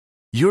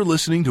You're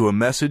listening to a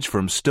message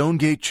from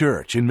Stonegate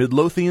Church in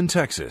Midlothian,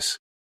 Texas.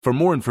 For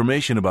more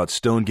information about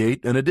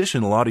Stonegate and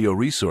additional audio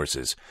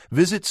resources,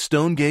 visit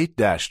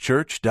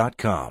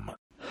stonegate-church.com.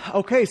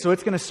 Okay, so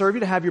it's going to serve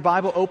you to have your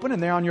Bible open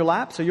and there on your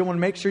lap, so you'll want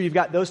to make sure you've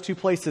got those two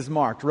places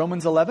marked,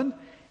 Romans 11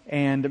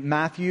 and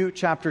Matthew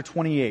chapter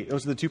 28.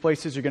 Those are the two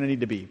places you're going to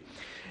need to be.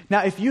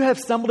 Now, if you have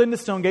stumbled into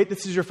Stonegate,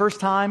 this is your first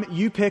time,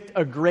 you picked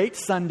a great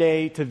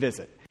Sunday to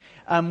visit.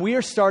 We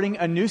are starting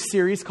a new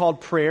series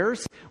called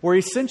Prayers, where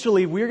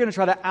essentially we're going to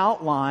try to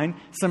outline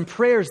some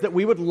prayers that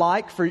we would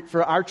like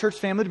for our church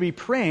family to be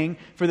praying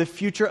for the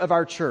future of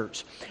our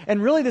church.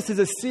 And really this is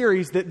a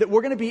series that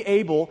we're going to be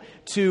able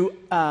to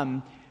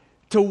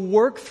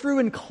work through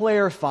and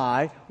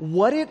clarify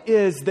what it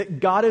is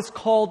that God has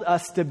called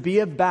us to be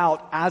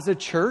about as a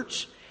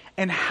church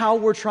and how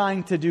we're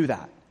trying to do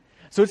that.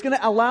 So it's going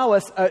to allow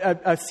us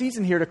a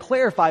season here to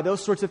clarify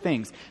those sorts of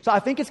things. So I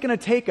think it's going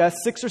to take us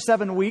 6 or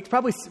 7 weeks,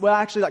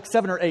 actually like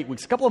 7 or 8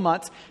 weeks, a couple of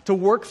months to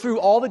work through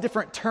all the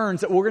different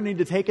turns that we're going to need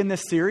to take in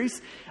this series.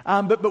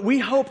 But we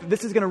hope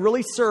this is going to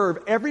really serve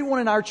everyone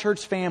in our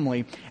church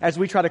family as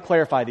we try to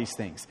clarify these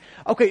things.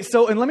 Okay,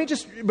 so and let me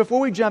just, before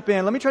we jump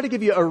in, let me try to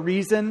give you a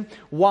reason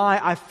why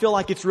I feel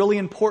like it's really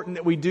important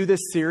that we do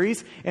this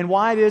series and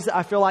why it is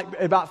I feel like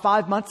about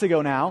 5 months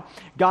ago now,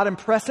 God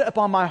impressed it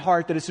upon my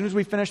heart that as soon as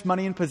we finish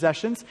Money and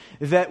Possessions,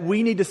 that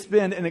we need to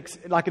spend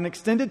an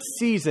extended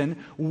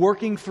season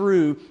working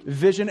through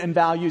vision and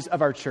values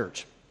of our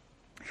church.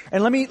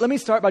 And let me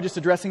start by just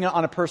addressing it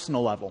on a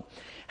personal level.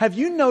 Have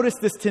you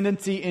noticed this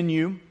tendency in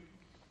you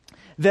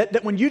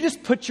that when you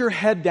just put your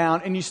head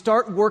down and you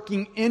start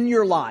working in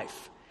your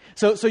life,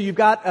 so you've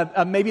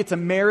got maybe it's a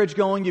marriage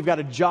going, you've got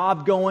a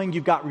job going,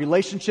 you've got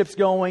relationships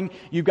going,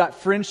 you've got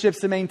friendships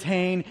to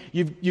maintain,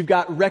 you've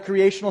got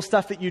recreational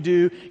stuff that you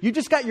do. You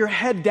just got your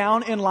head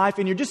down in life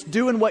and you're just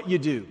doing what you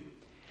do.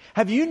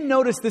 Have you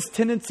noticed this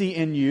tendency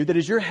in you that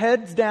as your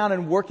head's down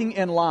and working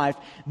in life,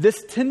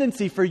 this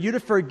tendency for you to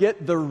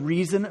forget the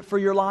reason for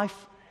your life?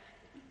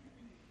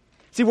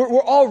 See,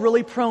 we're all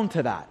really prone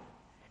to that.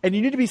 And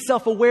you need to be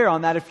self-aware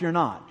on that if you're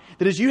not.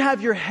 That as you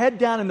have your head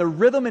down in the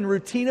rhythm and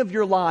routine of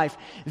your life,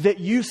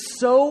 that you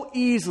so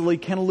easily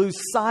can lose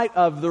sight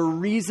of the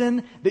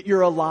reason that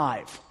you're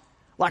alive.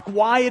 Like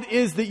why it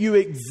is that you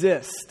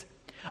exist.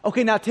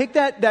 Okay, now take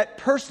that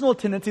personal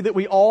tendency that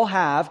we all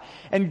have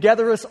and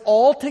gather us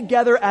all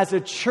together as a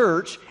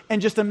church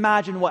and just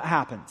imagine what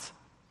happens.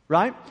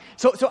 Right?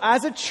 So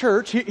as a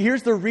church,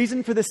 here's the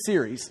reason for this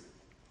series.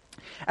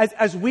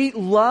 As we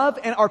love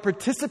and are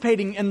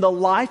participating in the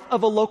life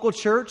of a local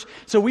church,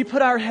 so we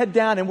put our head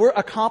down and we're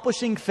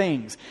accomplishing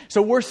things.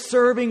 So we're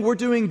serving, we're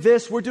doing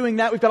this, we're doing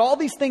that. We've got all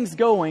these things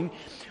going.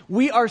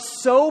 We are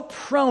so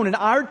prone, and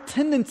our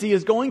tendency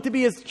is going to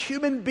be as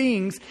human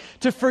beings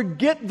to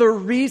forget the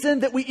reason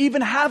that we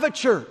even have a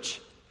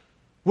church.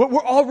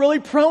 We're all really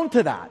prone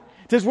to that.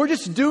 Because we're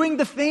just doing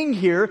the thing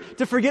here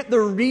to forget the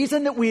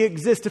reason that we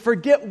exist, to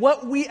forget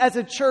what we as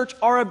a church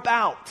are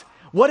about.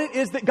 What it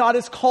is that God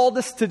has called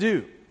us to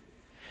do.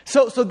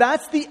 So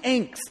that's the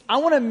angst. I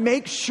want to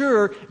make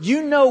sure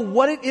you know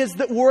what it is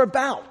that we're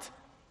about.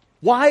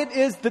 Why it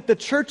is that the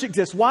church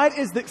exists. Why it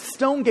is that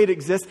Stonegate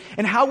exists.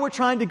 And how we're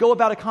trying to go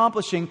about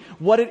accomplishing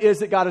what it is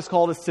that God has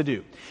called us to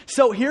do.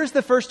 So here's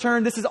the first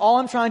turn. This is all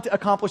I'm trying to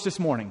accomplish this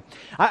morning.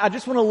 I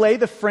just want to lay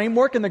the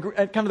framework and the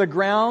kind of the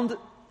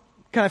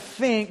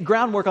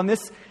groundwork on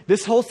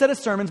this whole set of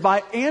sermons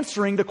by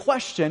answering the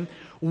question,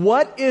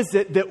 what is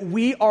it that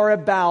we are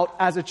about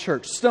as a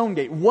church?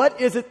 Stonegate, what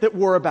is it that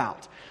we're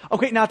about?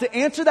 Okay, now to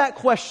answer that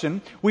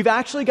question, we've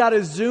actually got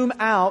to zoom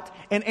out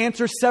and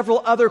answer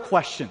several other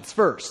questions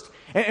first.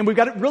 And we've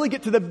got to really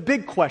get to the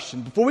big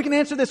question. Before we can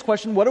answer this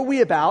question, what are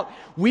we about?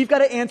 We've got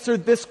to answer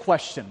this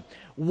question.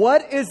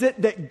 What is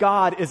it that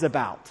God is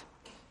about?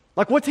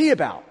 Like, what's He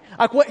about?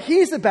 Like, what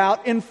He's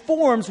about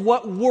informs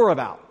what we're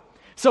about.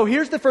 So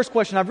here's the first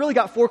question. I've really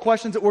got 4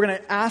 questions that we're going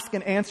to ask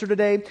and answer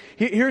today.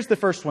 Here's the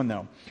first one,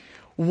 though.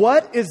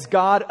 What is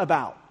God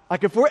about?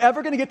 Like if we're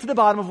ever going to get to the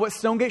bottom of what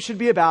Stonegate should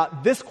be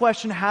about, this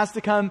question has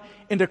to come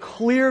into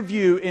clear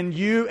view in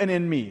you and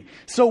in me.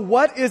 So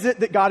what is it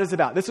that God is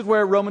about? This is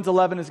where Romans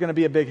 11 is going to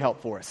be a big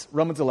help for us.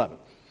 Romans 11.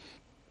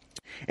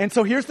 And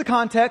so here's the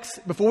context.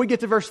 Before we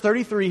get to verse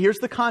 33, here's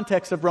the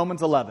context of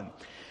Romans 11.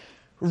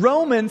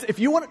 Romans, if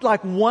you want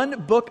like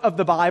one book of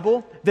the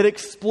Bible that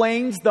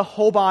explains the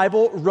whole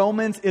Bible,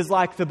 Romans is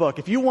like the book.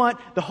 If you want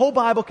the whole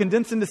Bible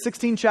condensed into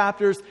 16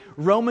 chapters,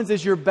 Romans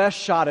is your best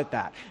shot at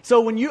that. So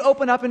when you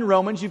open up in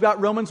Romans, you've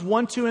got Romans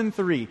 1, 2, and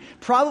 3.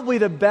 Probably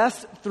the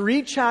best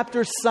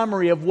 3-chapter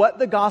summary of what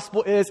the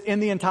gospel is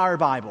in the entire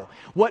Bible.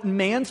 What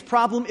man's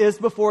problem is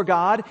before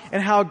God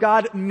and how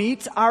God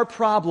meets our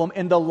problem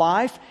in the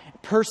life,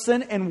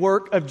 person, and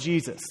work of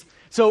Jesus.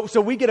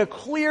 So we get a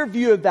clear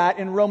view of that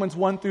in Romans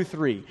 1 through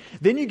 3.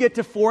 Then you get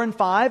to 4 and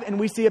 5 and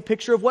we see a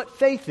picture of what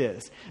faith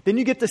is. Then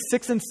you get to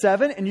 6 and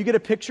 7 and you get a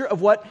picture of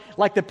what,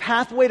 like the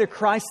pathway to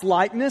Christ's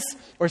likeness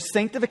or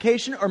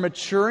sanctification or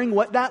maturing,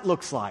 what that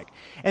looks like.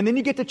 And then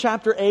you get to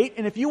chapter 8,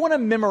 and if you want to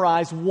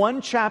memorize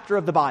one chapter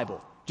of the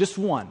Bible, just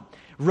one,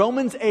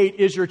 Romans 8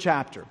 is your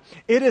chapter.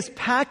 It is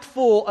packed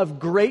full of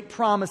great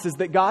promises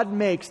that God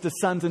makes to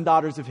sons and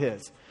daughters of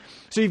His.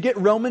 So you get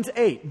Romans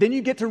 8. Then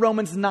you get to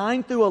Romans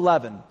 9 through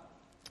 11.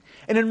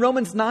 And in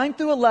Romans 9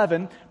 through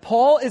 11,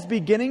 Paul is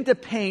beginning to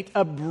paint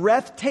a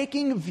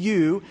breathtaking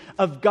view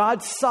of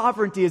God's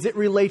sovereignty as it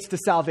relates to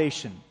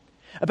salvation.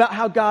 About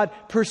how God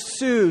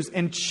pursues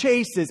and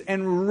chases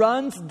and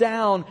runs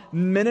down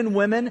men and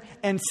women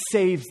and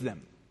saves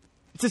them.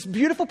 It's this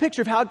beautiful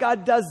picture of how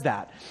God does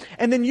that.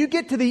 And then you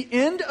get to the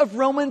end of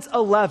Romans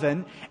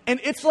 11, and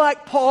it's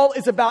like Paul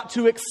is about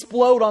to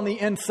explode on the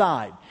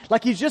inside.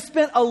 Like he's just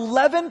spent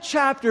 11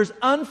 chapters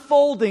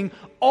unfolding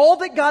all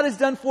that God has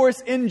done for us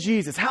in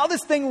Jesus, how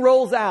this thing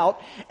rolls out.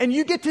 And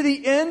you get to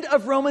the end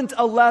of Romans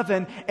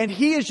 11, and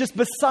he is just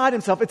beside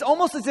himself. It's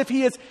almost as if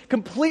he is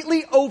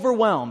completely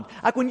overwhelmed.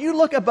 Like when you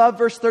look above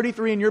verse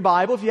 33 in your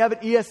Bible, if you have an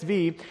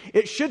ESV,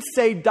 it should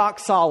say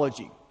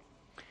doxology.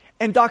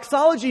 And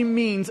doxology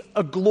means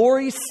a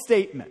glory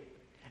statement.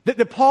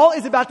 That Paul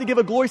is about to give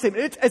a glory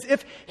statement. It's as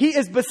if he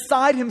is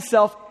beside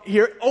himself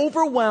here,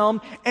 overwhelmed.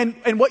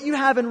 And what you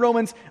have in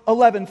Romans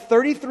 11,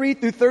 33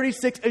 through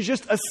 36 is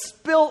just a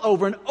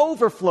spillover, an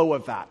overflow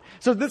of that.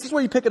 So this is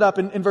where you pick it up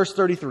in verse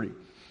 33.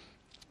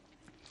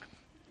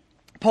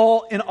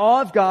 Paul, in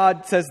awe of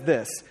God, says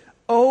this,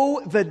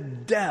 "Oh, the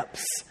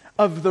depths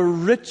of the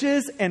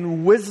riches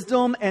and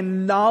wisdom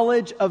and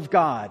knowledge of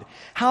God.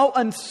 How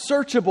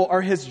unsearchable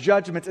are His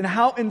judgments and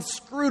how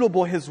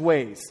inscrutable His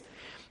ways."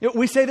 You know,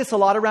 we say this a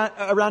lot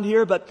around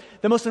here, but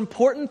the most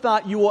important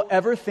thought you will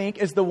ever think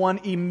is the one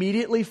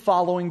immediately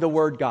following the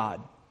word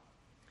God.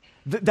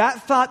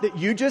 That thought that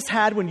you just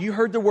had when you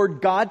heard the word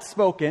God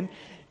spoken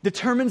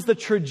determines the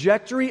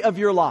trajectory of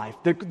your life.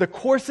 The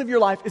course of your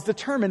life is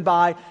determined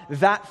by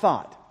that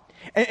thought.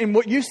 And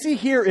what you see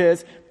here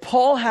is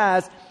Paul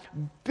has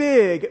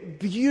big,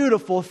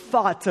 beautiful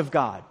thoughts of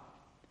God.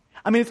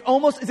 I mean, it's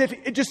almost as if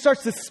it just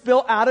starts to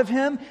spill out of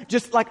him,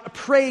 just like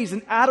praise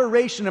and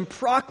adoration and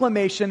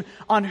proclamation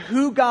on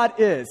who God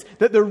is,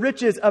 that the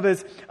riches of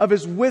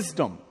his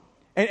wisdom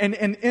and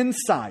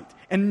insight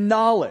and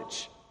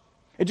knowledge.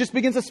 It just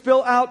begins to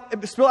spill out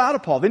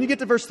of Paul. Then you get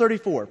to verse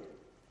 34.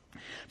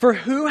 "For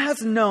who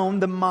has known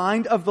the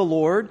mind of the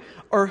Lord,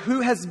 or who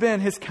has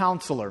been His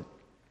counselor?"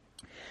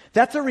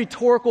 That's a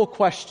rhetorical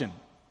question.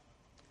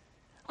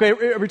 Okay,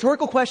 a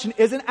rhetorical question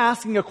isn't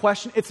asking a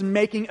question, it's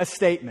making a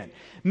statement.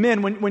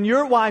 Men, when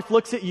your wife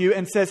looks at you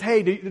and says,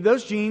 "Hey, do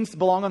those jeans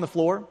belong on the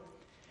floor?"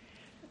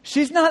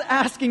 She's not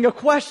asking a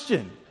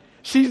question.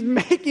 She's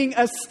making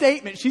a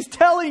statement. She's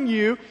telling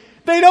you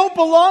they don't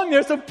belong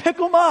there, so pick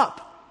them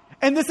up.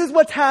 And this is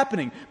what's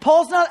happening.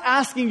 Paul's not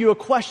asking you a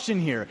question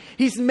here.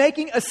 He's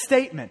making a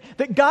statement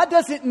that God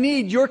doesn't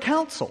need your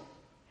counsel.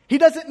 He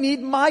doesn't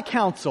need my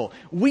counsel.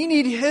 We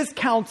need His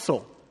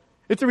counsel.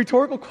 It's a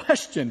rhetorical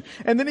question.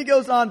 And then he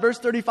goes on, verse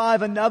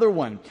 35, another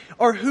one.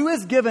 "Or who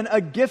has given a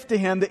gift to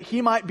him that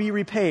he might be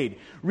repaid?"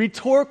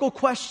 Rhetorical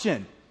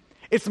question.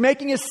 It's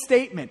making a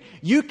statement.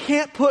 You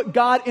can't put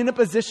God in a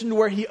position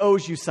where He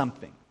owes you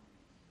something.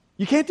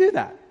 You can't do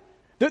that.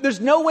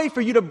 There's no way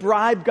for you to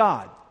bribe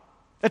God.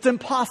 That's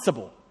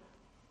impossible.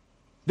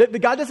 That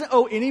God doesn't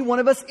owe any one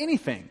of us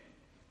anything.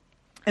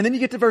 And then you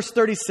get to verse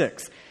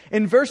 36.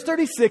 In verse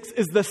 36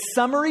 is the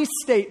summary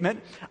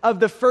statement of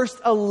the first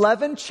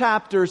 11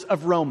 chapters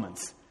of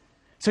Romans.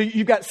 So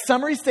you've got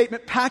summary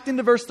statement packed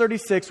into verse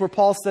 36 where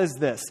Paul says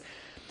this,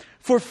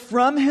 "For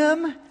from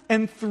Him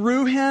and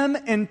through Him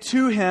and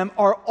to Him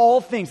are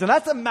all things." And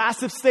that's a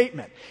massive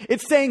statement.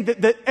 It's saying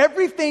that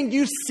everything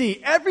you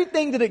see,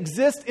 everything that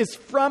exists is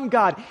from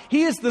God.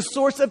 He is the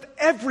source of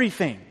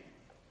everything.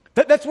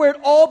 That's where it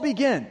all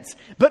begins.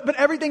 But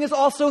everything is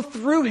also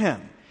through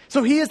Him.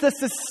 So He is the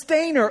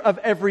sustainer of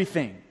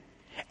everything.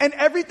 And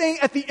everything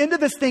at the end of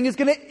this thing is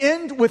going to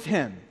end with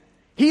Him.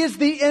 He is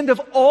the end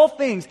of all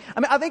things. I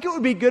mean, I think it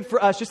would be good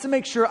for us just to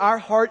make sure our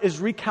heart is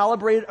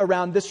recalibrated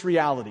around this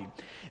reality.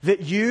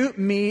 That you,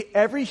 me,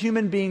 every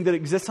human being that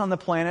exists on the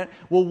planet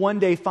will one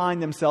day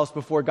find themselves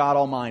before God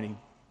Almighty.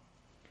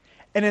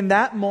 And in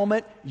that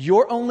moment,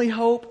 your only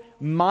hope,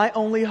 my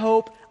only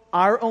hope,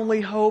 our only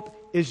hope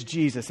is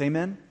Jesus.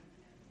 Amen?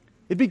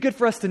 It'd be good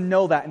for us to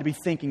know that and to be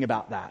thinking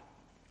about that.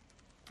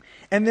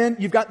 And then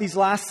you've got these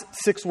last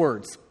 6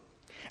 words.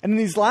 And in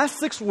these last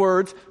 6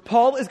 words,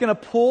 Paul is going to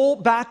pull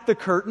back the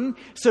curtain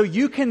so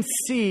you can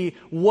see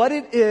what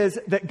it is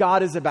that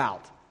God is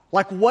about.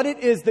 Like what it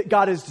is that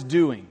God is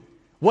doing.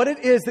 What it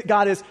is that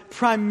God is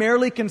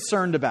primarily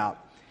concerned about.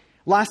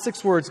 Last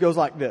 6 words goes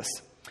like this.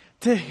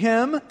 "To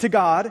Him, to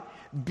God,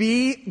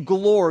 be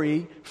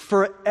glory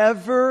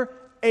forever.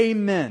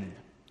 Amen."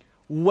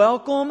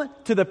 Welcome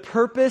to the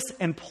purpose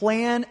and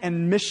plan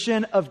and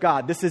mission of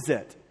God. This is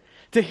it.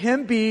 To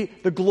Him be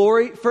the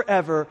glory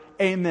forever.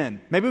 Amen.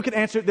 Maybe we could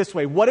answer it this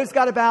way. What is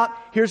God about?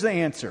 Here's the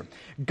answer.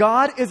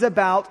 God is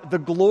about the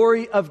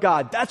glory of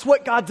God. That's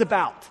what God's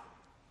about.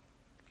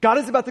 God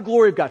is about the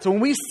glory of God. So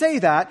when we say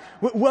that,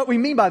 what we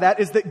mean by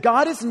that is that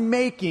God is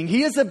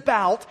He is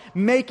about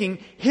making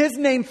His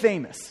name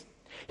famous.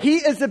 He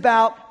is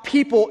about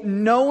people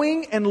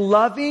knowing and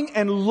loving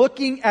and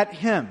looking at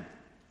Him.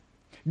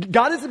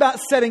 God is about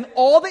setting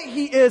all that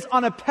He is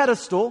on a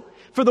pedestal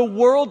for the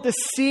world to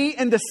see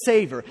and to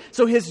savor.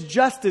 So His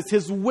justice,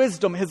 His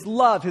wisdom, His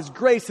love, His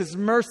grace, His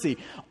mercy,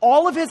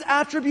 all of His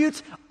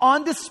attributes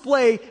on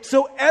display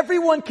so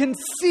everyone can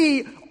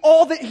see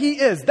all that He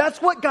is.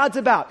 That's what God's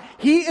about.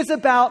 He is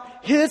about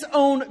His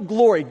own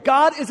glory.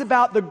 God is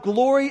about the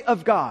glory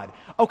of God.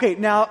 Okay,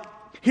 now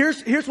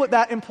here's what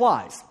that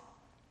implies.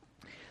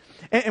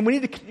 And we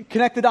need to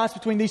connect the dots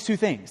between these two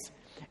things.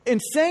 In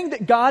saying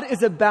that God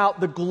is about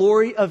the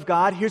glory of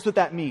God, here's what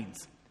that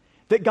means.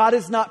 That God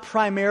is not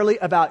primarily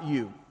about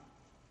you.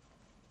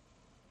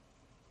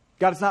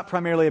 God is not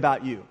primarily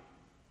about you.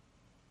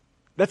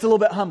 That's a little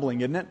bit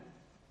humbling, isn't it?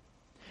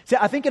 See,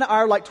 I think in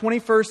our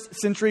 21st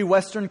century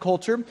Western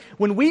culture,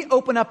 when we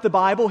open up the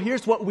Bible,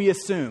 here's what we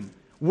assume.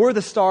 We're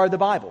the star of the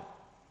Bible.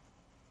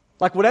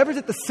 Like whatever's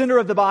at the center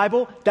of the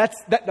Bible,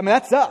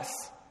 that's us.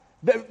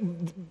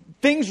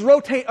 Things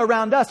rotate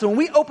around us. So when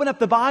we open up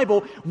the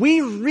Bible,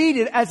 we read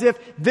it as if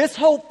this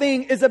whole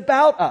thing is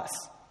about us.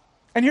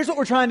 And here's what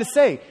we're trying to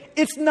say.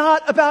 It's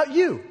not about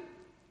you.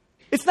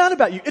 It's not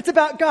about you. It's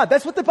about God.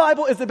 That's what the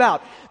Bible is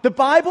about. The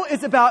Bible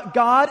is about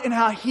God and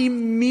how He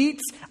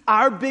meets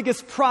our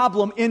biggest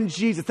problem in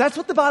Jesus. That's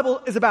what the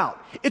Bible is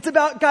about. It's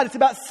about God. It's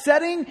about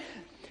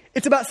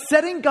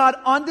setting God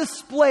on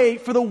display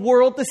for the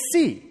world to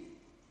see.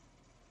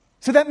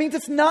 So that means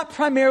it's not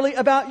primarily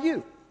about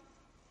you.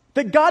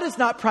 That God is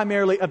not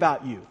primarily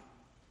about you.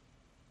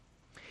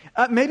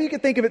 Maybe you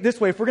could think of it this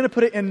way, if we're going to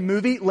put it in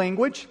movie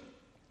language,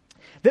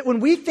 that when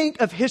we think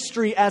of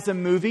history as a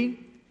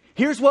movie,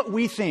 here's what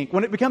we think.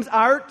 When it becomes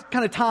our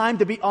kind of time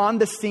to be on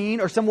the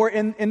scene or somewhere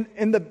in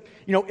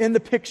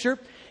the picture,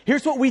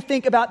 here's what we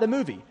think about the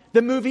movie.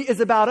 The movie is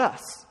about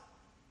us.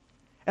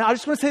 And I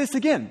just want to say this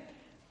again.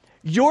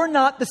 You're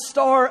not the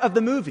star of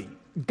the movie.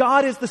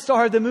 God is the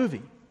star of the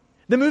movie.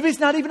 The movie's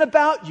not even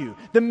about you.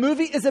 The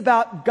movie is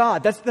about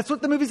God. That's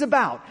what the movie's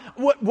about.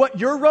 What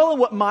your role and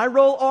what my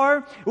role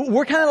are,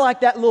 we're kind of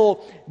like that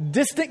little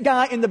distant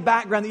guy in the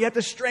background that you have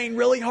to strain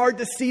really hard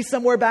to see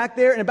somewhere back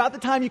there. And about the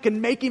time you can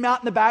make him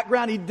out in the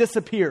background, he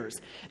disappears.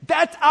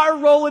 That's our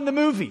role in the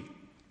movie.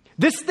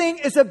 This thing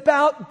is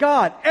about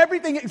God.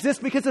 Everything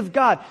exists because of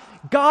God.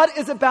 God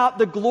is about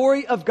the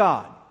glory of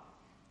God.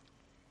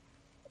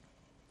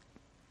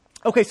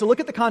 Okay, so look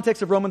at the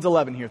context of Romans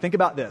 11 here. Think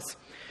about this.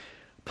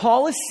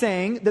 Paul is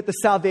saying that the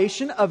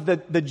salvation of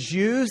the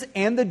Jews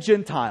and the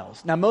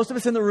Gentiles. Now, most of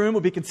us in the room will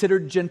be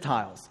considered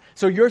Gentiles.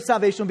 So your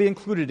salvation will be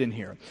included in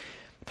here.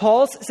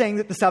 Paul's saying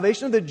that the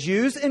salvation of the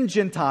Jews and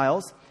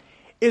Gentiles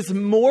is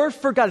more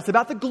for God. It's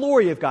about the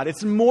glory of God.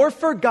 It's more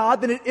for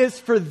God than it is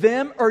for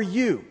them or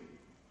you.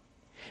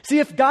 See,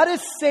 if God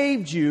has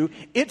saved you,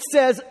 it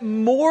says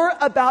more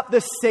about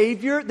the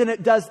Savior than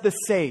it does the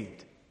saved.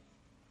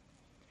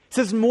 It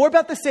says more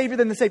about the Savior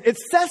than the saved. It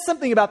says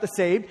something about the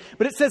saved,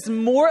 but it says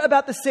more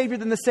about the Savior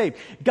than the saved.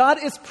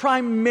 God is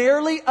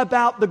primarily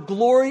about the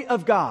glory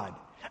of God,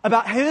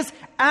 about His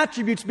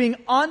attributes being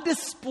on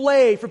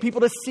display for people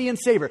to see and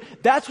savor.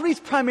 That's what He's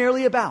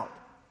primarily about.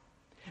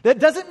 That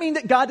doesn't mean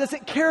that God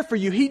doesn't care for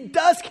you. He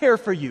does care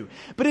for you.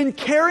 But in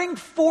caring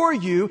for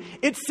you,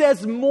 it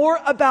says more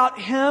about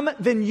Him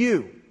than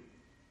you.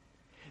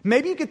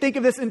 Maybe you could think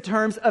of this in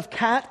terms of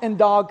cat and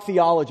dog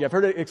theology. I've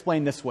heard it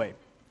explained this way.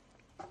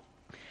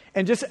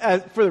 And just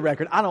for the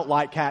record, I don't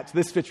like cats.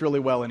 This fits really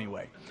well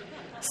anyway.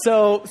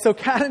 So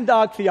cat and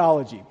dog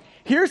theology.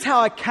 Here's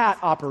how a cat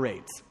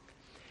operates.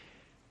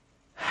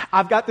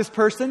 I've got this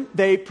person.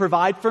 They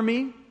provide for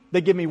me. They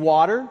give me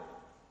water.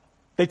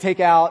 They take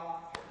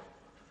out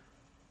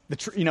the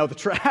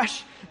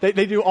trash.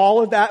 They do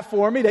all of that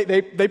for me.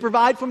 They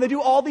provide for me. They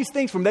do all these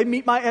things for me. They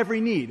meet my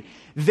every need.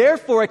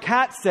 Therefore, a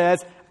cat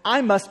says,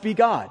 I must be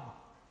God.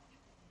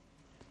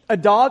 A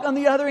dog, on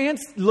the other hand,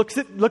 looks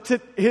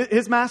at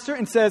his master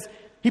and says,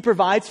 he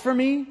provides for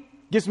me,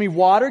 gives me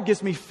water,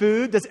 gives me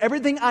food, does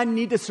everything I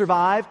need to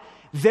survive.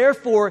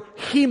 Therefore,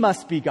 he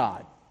must be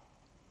God.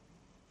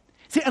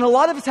 See, and a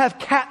lot of us have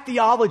cat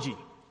theology.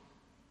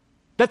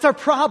 That's our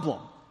problem,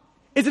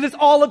 is that it's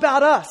all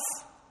about us.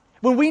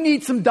 When we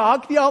need some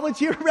dog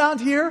theology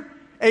around here,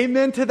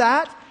 amen to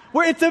that,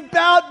 where it's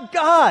about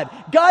God.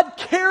 God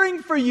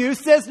caring for you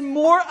says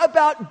more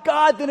about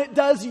God than it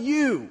does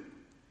you.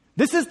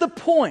 This is the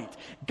point.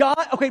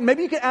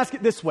 Maybe you could ask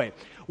it this way.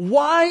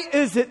 Why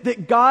is it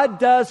that God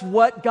does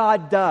what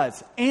God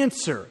does?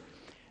 Answer,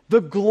 the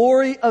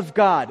glory of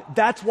God.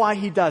 That's why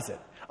He does it.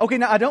 Okay,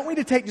 now I don't want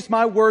you to take just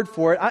my word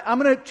for it. I'm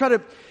going to try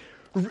to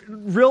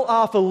reel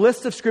off a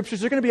list of scriptures.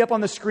 They're going to be up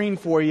on the screen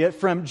for you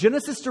from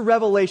Genesis to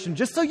Revelation,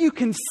 just so you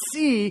can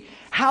see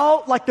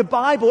how, the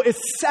Bible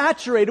is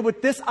saturated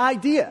with this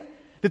idea.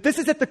 That this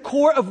is at the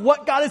core of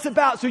what God is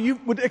about. So you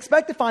would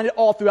expect to find it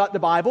all throughout the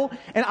Bible.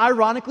 And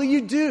ironically, you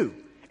do.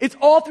 It's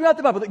all throughout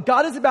the Bible that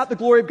God is about the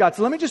glory of God.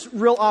 So let me just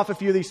reel off a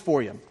few of these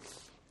for you.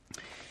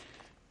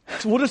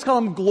 So we'll just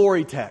call them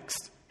glory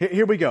text.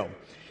 Here we go.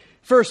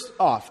 First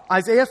off,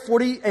 Isaiah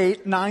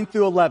 48, 9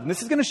 through 11.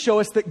 This is going to show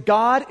us that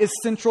God is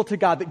central to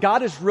God, that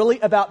God is really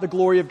about the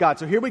glory of God.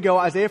 So here we go,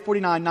 Isaiah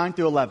 49, 9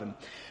 through 11.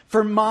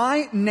 For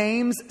my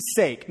name's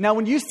sake. Now,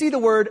 when you see the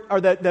word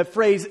or the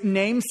phrase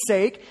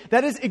namesake,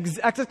 that is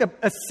like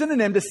a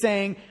synonym to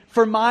saying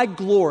for my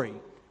glory.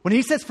 When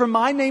he says for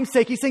my name's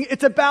sake, he's saying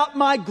it's about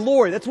my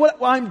glory. That's what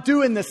I'm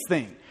doing this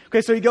thing.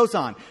 Okay, so he goes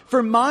on.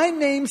 For my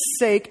name's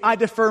sake, I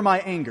defer my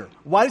anger.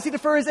 Why does he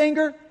defer his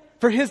anger?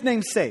 For his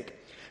name's sake.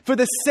 For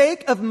the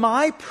sake of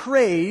my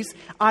praise,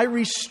 I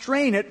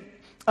restrain it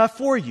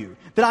for you,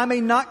 that I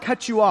may not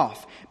cut you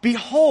off.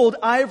 Behold,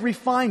 I have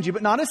refined you,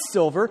 but not as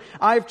silver.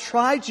 I have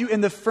tried you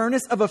in the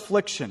furnace of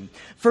affliction.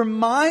 For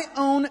my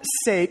own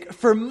sake,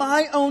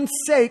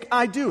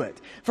 I do it.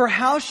 For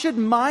how should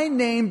my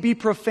name be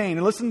profaned?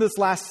 And listen to this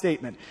last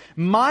statement.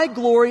 My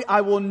glory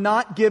I will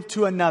not give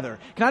to another.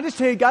 Can I just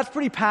tell you, God's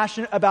pretty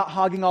passionate about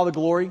hogging all the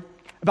glory,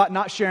 about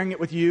not sharing it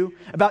with you,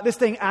 about this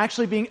thing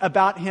actually being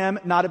about Him,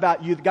 not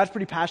about you. God's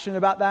pretty passionate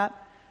about that.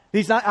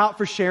 He's not out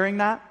for sharing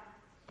that.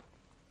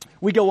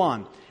 We go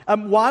on.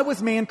 Why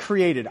was man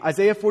created?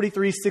 Isaiah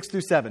 43, 6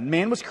 through 7.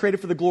 Man was created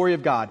for the glory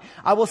of God.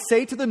 I will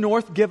say to the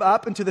north, give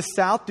up, and to the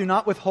south, do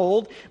not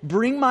withhold.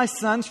 Bring my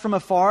sons from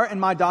afar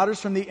and my daughters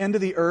from the end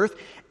of the earth.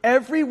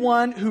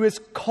 Everyone who is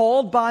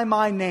called by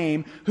my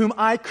name, whom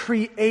I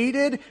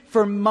created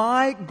for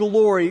my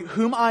glory,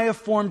 whom I have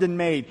formed and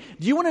made.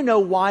 Do you want to know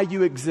why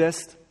you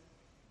exist?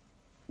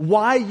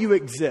 Why you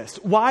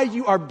exist? Why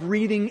you are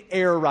breathing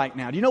air right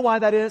now? Do you know why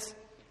that is?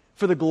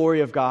 For the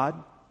glory of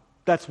God.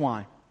 That's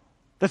why.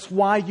 That's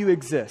why you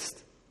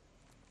exist.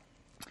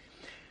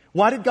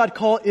 Why did God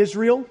call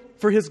Israel?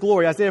 For His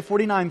glory. Isaiah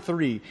 49,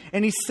 3.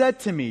 And He said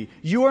to me,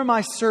 you are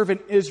my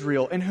servant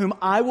Israel, in whom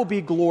I will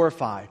be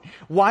glorified.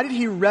 Why did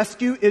He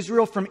rescue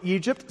Israel from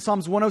Egypt?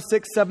 Psalms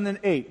 106, 7 and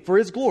 8. For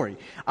His glory.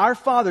 Our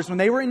fathers, when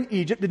they were in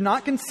Egypt, did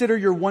not consider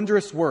your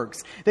wondrous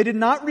works. They did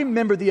not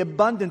remember the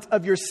abundance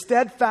of your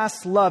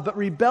steadfast love, but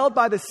rebelled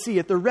by the sea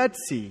at the Red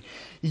Sea.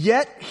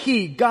 Yet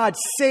He, God,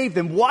 saved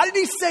them. Why did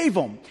He save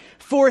them?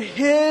 For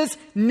His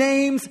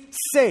name's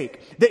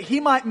sake, that He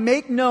might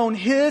make known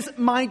His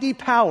mighty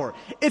power.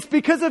 It's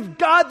because of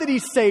God that He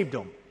saved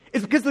them.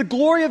 It's because the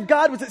glory of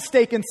God was at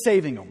stake in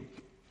saving them.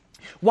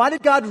 Why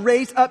did God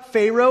raise up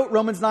Pharaoh?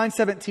 Romans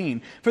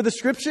 9:17. For the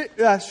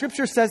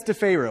scripture says to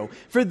Pharaoh,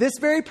 for this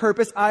very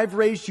purpose I've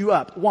raised you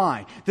up.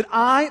 Why? That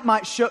I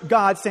might show,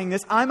 God saying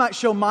this, I might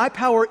show my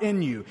power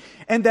in you,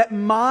 and that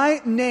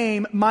my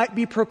name might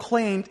be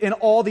proclaimed in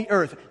all the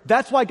earth.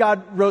 That's why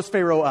God rose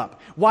Pharaoh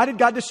up. Why did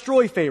God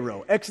destroy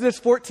Pharaoh? Exodus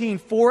 14,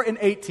 4 and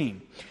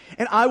 18.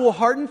 And I will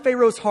harden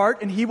Pharaoh's heart,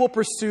 and he will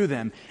pursue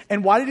them.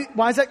 And why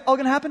is that all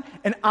going to happen?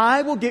 And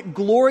I will get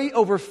glory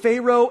over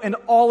Pharaoh and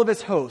all of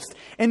his host.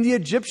 And the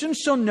Egyptians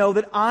shall know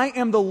that I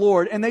am the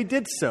Lord. And they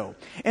did so.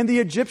 And the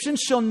Egyptians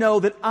shall know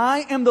that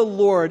I am the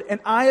Lord, and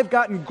I have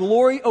gotten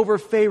glory over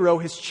Pharaoh,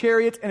 his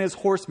chariots, and his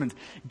horsemen.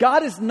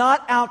 God is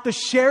not out to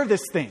share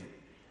this thing.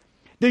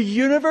 The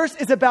universe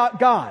is about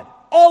God.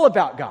 All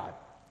about God.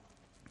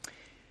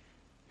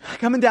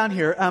 Coming down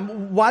here,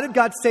 why did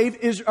God save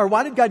Israel, or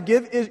why did God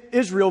give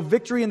Israel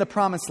victory in the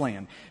promised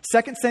land?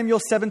 2 Samuel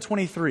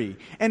 7:23.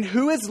 And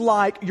who is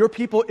like your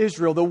people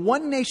Israel, the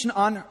one nation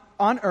on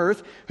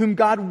earth whom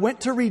God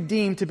went to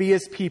redeem to be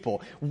His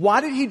people?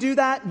 Why did He do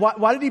that?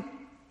 Why did He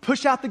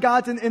push out the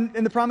gods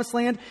in the promised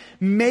land?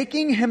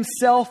 Making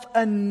Himself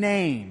a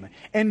name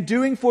and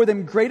doing for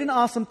them great and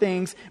awesome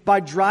things by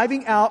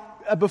driving out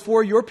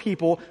before your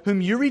people,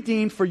 whom you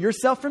redeemed for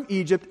yourself from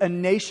Egypt, a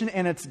nation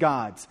and its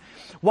gods.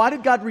 Why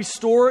did God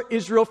restore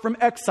Israel from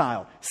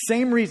exile?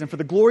 Same reason, for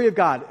the glory of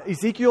God.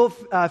 Ezekiel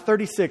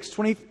 36,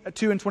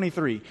 22 and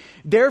 23.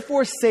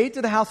 Therefore say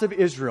to the house of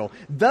Israel,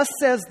 thus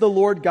says the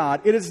Lord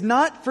God, it is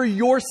not for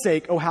your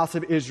sake, O house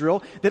of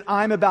Israel, that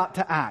I'm about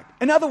to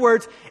act. In other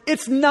words,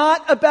 it's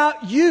not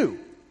about you.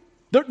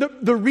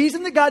 The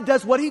reason that God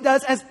does what He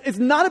does is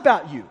not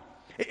about you.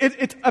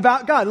 It's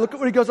about God. Look at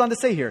what He goes on to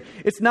say here.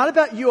 It's not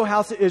about you, O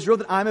house of Israel,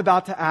 that I'm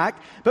about to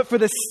act, but for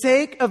the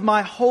sake of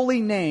my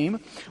holy name,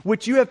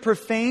 which you have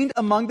profaned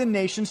among the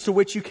nations to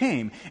which you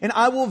came. And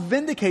I will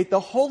vindicate the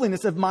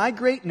holiness of my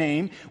great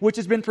name, which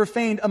has been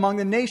profaned among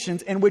the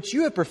nations, and which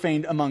you have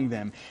profaned among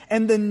them.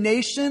 And the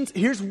nations,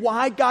 here's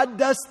why God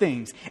does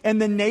things.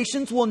 And the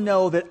nations will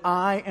know that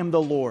I am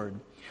the Lord.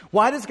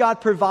 Why does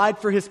God provide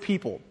for His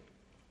people?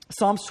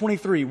 Psalms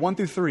 23, 1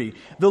 through 3.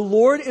 The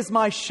Lord is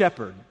my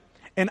shepherd,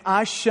 and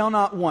I shall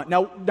not want.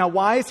 Now,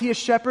 why is He a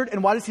shepherd,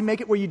 and why does He make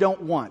it where you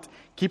don't want?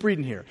 Keep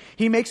reading here.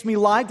 He makes me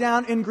lie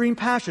down in green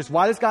pastures.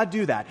 Why does God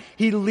do that?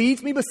 He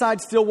leads me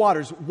beside still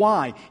waters.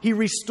 Why? He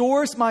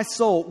restores my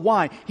soul.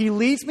 Why? He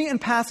leads me in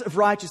paths of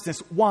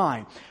righteousness.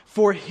 Why?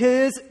 For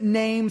His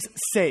name's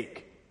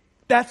sake.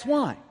 That's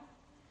why.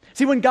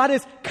 See, when God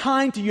is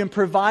kind to you and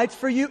provides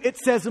for you, it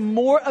says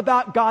more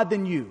about God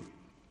than you.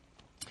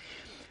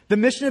 The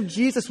mission of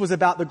Jesus was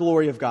about the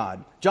glory of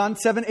God. John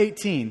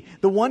 7:18.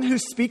 The one who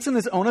speaks on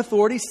his own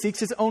authority seeks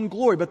his own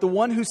glory, but the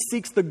one who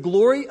seeks the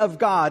glory of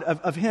God,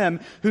 of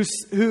him who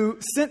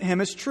sent him,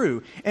 is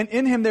true. And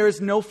in him there is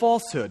no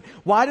falsehood.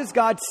 Why does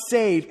God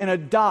save and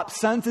adopt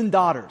sons and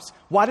daughters?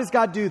 Why does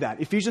God do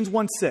that? Ephesians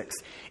 1:6.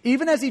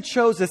 Even as he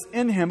chose us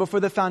in him before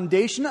the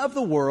foundation of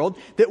the world,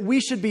 that we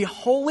should be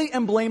holy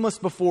and blameless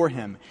before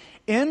him.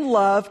 In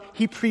love,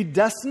 he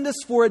predestined us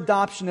for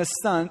adoption as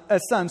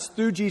sons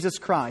through Jesus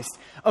Christ,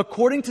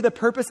 according to the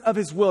purpose of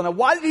his will. Now,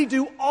 why did he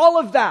do all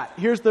of that?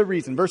 Here's the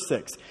reason. Verse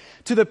 6.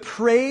 To the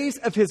praise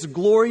of his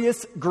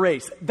glorious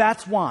grace.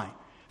 That's why.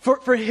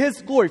 For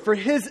his glory, for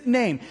his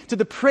name. To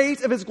the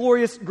praise of his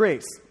glorious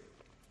grace.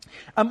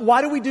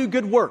 Why do we do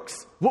good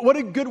works? What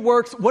are good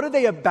works? What are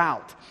they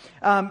about?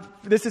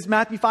 This is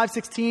Matthew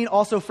 5:16,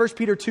 also 1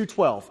 Peter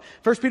 2:12.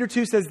 1 Peter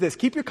 2 says this,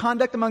 keep your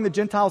conduct among the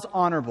Gentiles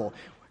honorable.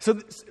 So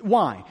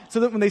why? So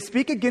that when they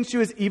speak against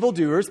you as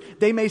evildoers,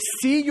 they may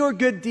see your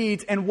good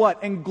deeds and what?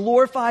 And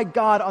glorify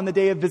God on the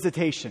day of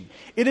visitation.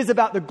 It is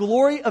about the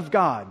glory of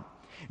God.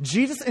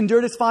 Jesus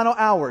endured his final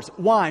hours.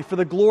 Why? For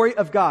the glory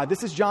of God.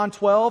 This is John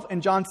 12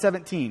 and John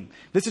 17.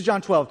 This is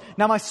John 12.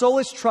 Now my soul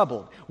is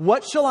troubled.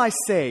 What shall I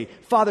say?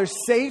 Father,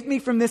 save me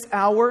from this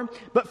hour.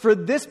 But for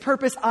this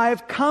purpose I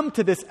have come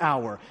to this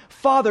hour.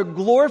 Father,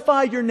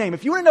 glorify your name.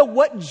 If you want to know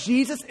what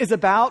Jesus is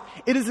about,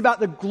 it is about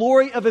the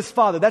glory of his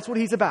Father. That's what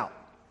he's about.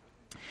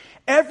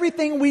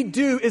 Everything we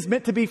do is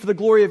meant to be for the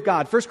glory of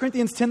God. 1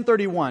 Corinthians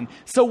 10:31.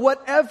 So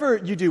whatever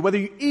you do, whether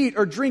you eat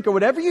or drink or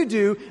whatever you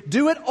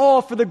do it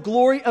all for the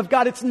glory of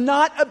God. It's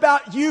not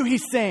about you,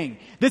 he's saying.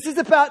 This is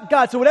about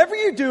God. So whatever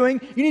you're doing,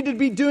 you need to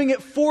be doing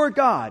it for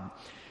God.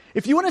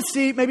 If you want to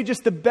see maybe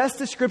just the best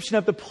description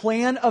of the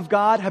plan of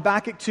God,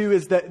 Habakkuk 2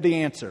 is the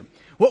answer.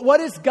 What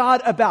is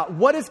God about?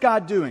 What is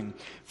God doing?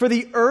 For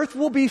the earth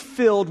will be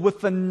filled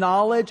with the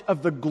knowledge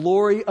of the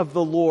glory of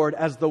the Lord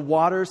as the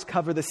waters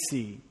cover the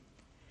sea.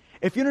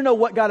 If you don't know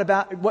what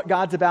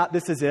God's about,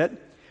 this is it.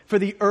 For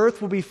the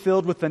earth will be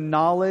filled with the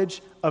knowledge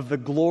of the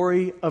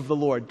glory of the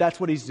Lord. That's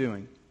what he's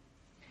doing.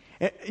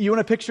 You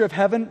want a picture of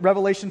heaven?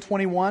 Revelation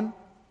 21.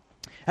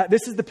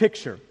 This is the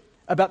picture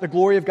about the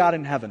glory of God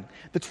in heaven.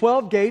 The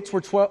 12 gates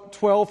were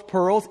 12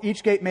 pearls,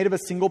 each gate made of a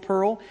single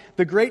pearl.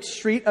 The great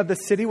street of the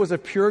city was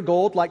of pure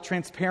gold, like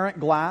transparent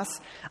glass.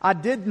 I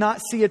did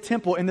not see a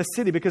temple in the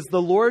city because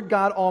the Lord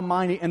God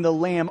Almighty and the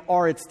Lamb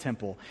are its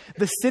temple.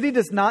 The city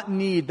does not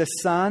need the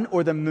sun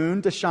or the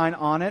moon to shine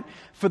on it,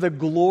 for the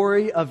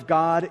glory of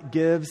God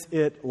gives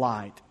it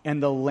light,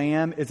 and the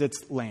Lamb is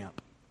its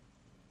lamp.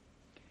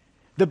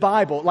 The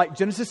Bible, like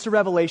Genesis to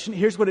Revelation,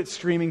 here's what it's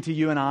screaming to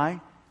you and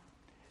I.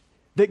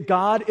 That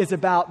God is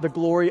about the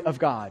glory of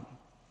God.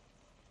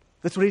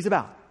 That's what he's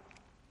about.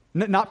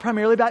 Not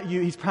primarily about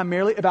you. He's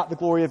primarily about the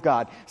glory of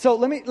God. So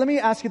let me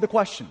ask you the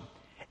question.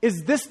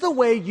 Is this the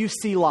way you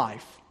see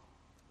life?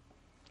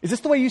 Is this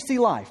the way you see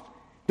life?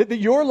 That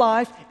your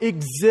life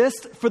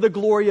exists for the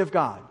glory of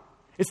God.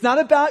 It's not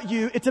about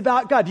you. It's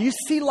about God. Do you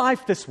see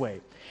life this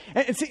way?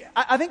 And see,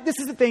 I think this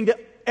is the thing that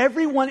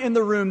everyone in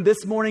the room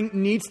this morning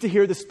needs to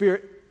hear the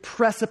Spirit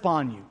press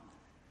upon you.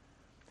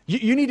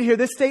 You need to hear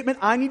this statement.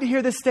 I need to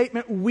hear this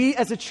statement. We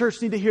as a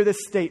church need to hear this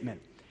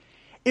statement.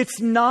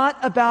 It's not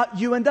about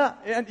you and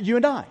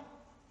I.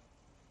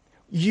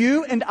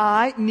 You and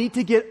I need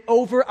to get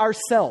over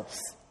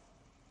ourselves.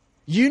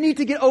 You need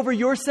to get over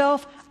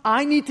yourself.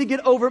 I need to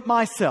get over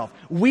myself.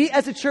 We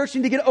as a church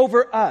need to get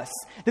over us.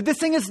 That this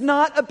thing is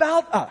not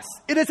about us.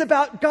 It is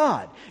about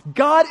God.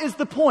 God is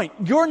the point.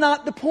 You're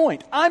not the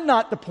point. I'm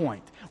not the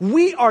point.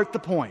 We aren't the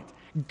point.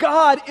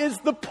 God is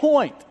the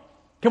point.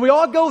 Can we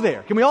all go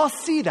there? Can we all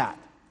see that?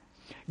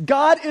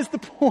 God is the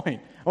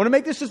point. I want to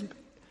make this just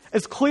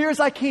as clear as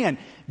I can.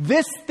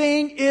 This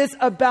thing is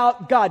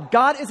about God.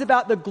 God is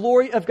about the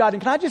glory of God.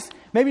 And can I just,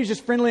 maybe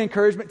just friendly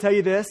encouragement, tell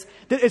you this?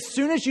 That as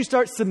soon as you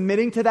start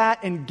submitting to that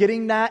and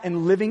getting that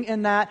and living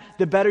in that,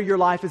 the better your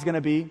life is going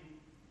to be.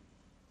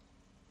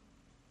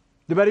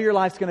 The better your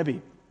life's going to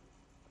be.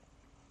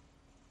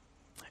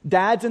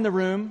 Dads in the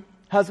room,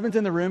 husbands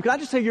in the room, can I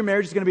just say your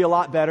marriage is going to be a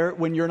lot better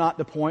when you're not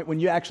the point,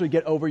 when you actually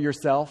get over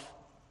yourself?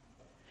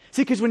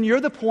 See, because when you're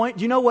the point,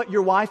 do you know what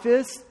your wife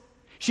is?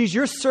 She's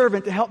your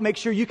servant to help make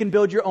sure you can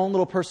build your own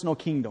little personal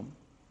kingdom.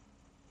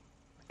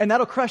 And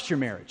that'll crush your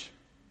marriage.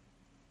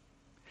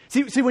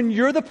 See, when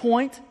you're the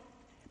point,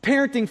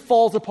 parenting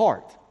falls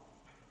apart.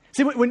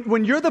 See,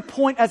 when you're the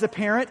point as a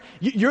parent,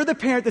 you're the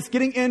parent that's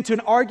getting into an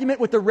argument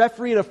with the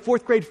referee at a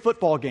 4th grade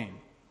football game.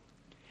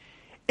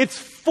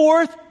 It's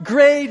 4th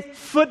grade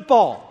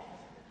football.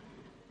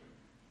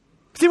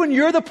 See, when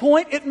you're the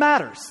point, it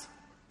matters.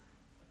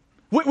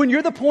 When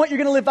you're the point, you're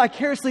going to live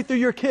vicariously through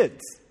your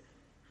kids.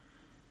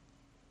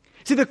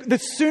 See, the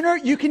sooner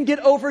you can get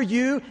over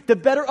you, the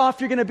better off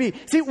you're going to be.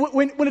 See,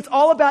 when it's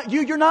all about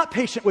you, you're not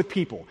patient with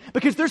people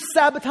because they're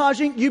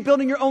sabotaging you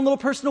building your own little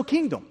personal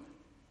kingdom.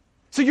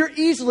 So you're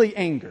easily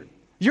angered.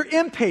 You're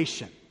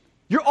impatient.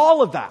 You're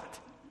all of that.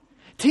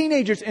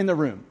 Teenagers in the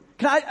room.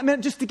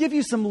 Just to give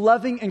you some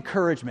loving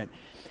encouragement.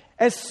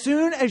 As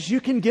soon as you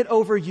can get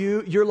over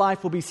you, your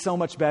life will be so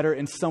much better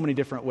in so many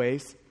different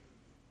ways.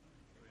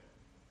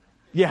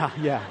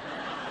 Yeah.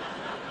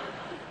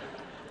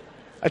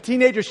 A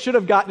teenager should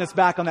have gotten us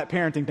back on that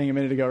parenting thing a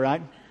minute ago,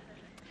 right?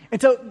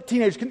 And so,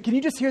 teenagers, can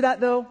you just hear that,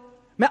 though?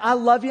 Man, I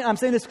love you. I'm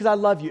saying this because I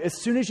love you.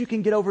 As soon as you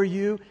can get over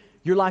you,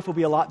 your life will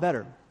be a lot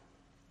better.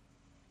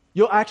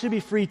 You'll actually be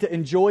free to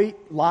enjoy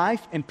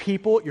life and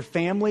people, your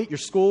family, your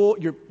school,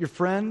 your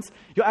friends.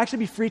 You'll actually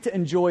be free to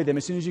enjoy them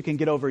as soon as you can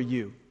get over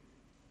you.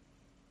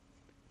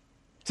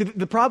 See,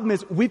 the problem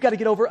is we've got to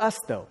get over us,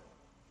 though.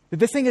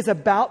 This thing is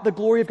about the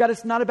glory of God.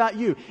 It's not about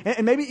you.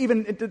 And maybe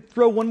even to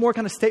throw one more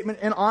kind of statement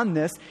in on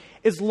this,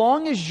 as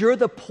long as you're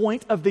the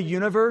point of the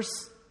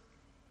universe,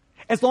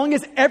 as long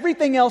as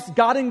everything else,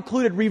 God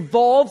included,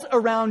 revolves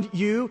around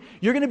you,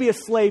 you're going to be a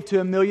slave to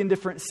a million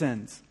different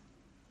sins.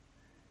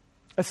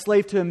 A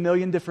slave to a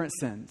million different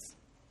sins.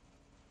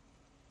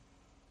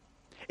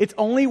 It's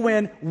only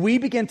when we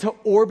begin to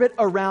orbit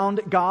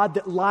around God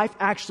that life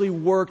actually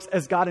works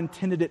as God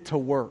intended it to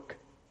work.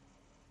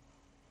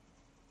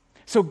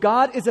 So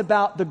God is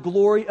about the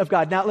glory of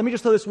God. Now, let me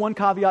just throw this one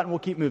caveat and we'll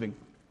keep moving.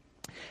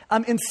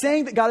 In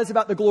saying that God is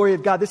about the glory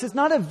of God, this is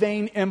not a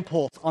vain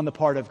impulse on the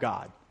part of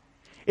God.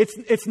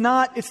 It's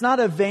not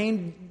a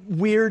vain,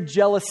 weird,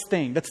 jealous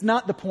thing. That's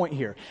not the point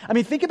here. I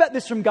mean, think about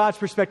this from God's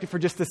perspective for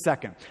just a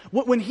second.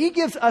 When He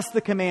gives us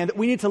the command that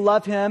we need to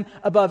love Him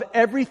above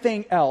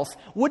everything else,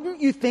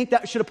 wouldn't you think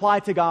that should apply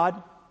to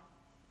God?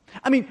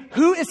 I mean,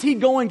 who is He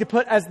going to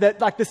put as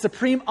the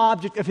supreme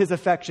object of His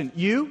affection?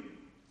 You?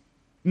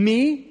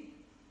 Me?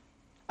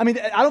 I mean,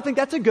 I don't think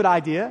that's a good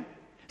idea.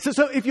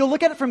 So if you'll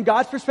look at it from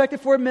God's perspective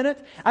for a minute,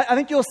 I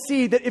think you'll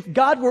see that if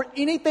God were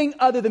anything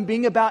other than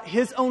being about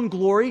His own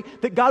glory,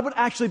 that God would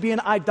actually be an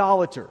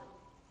idolater.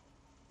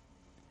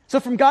 So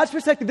from God's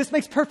perspective, this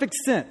makes perfect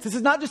sense. This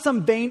is not just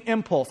some vain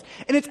impulse.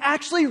 And it's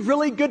actually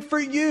really good for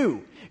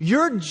you.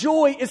 Your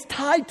joy is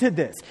tied to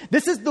this.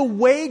 This is the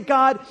way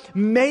God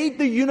made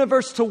the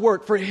universe to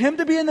work. For Him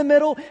to be in the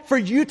middle, for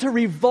you to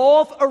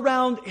revolve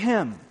around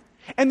Him.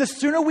 And the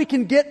sooner we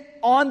can get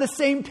on the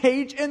same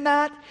page in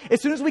that,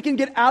 as soon as we can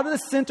get out of the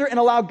center and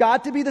allow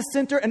God to be the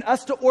center and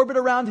us to orbit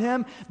around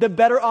Him, the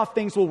better off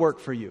things will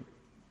work for you.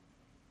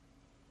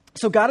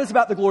 So God is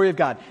about the glory of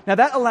God. Now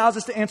that allows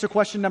us to answer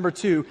question number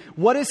 2.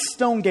 What is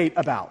Stonegate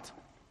about?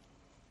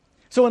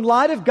 So in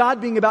light of God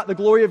being about the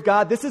glory of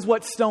God, this is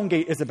what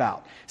Stonegate is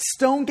about.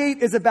 Stonegate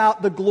is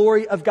about the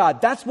glory of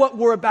God. That's what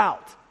we're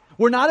about.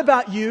 We're not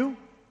about you.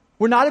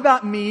 We're not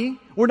about me.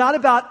 We're not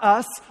about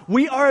us.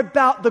 We are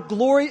about the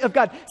glory of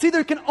God. See,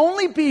 there can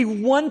only be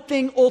one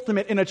thing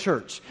ultimate in a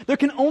church. There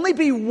can only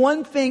be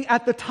one thing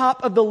at the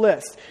top of the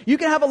list. You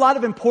can have a lot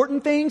of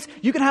important things.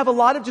 You can have a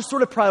lot of just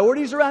sort of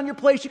priorities around your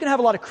place. You can have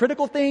a lot of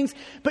critical things.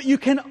 But you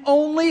can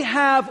only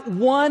have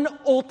one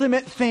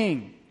ultimate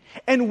thing.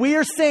 And we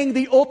are saying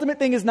the ultimate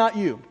thing is not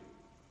you.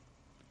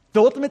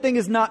 The ultimate thing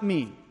is not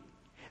me.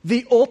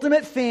 The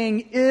ultimate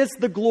thing is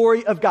the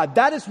glory of God.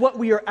 That is what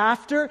we are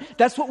after.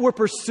 That's what we're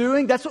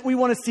pursuing. That's what we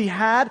want to see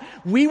had.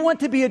 We want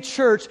to be a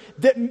church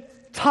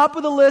that, top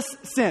of the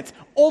list sense,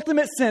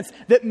 ultimate sense,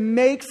 that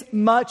makes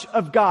much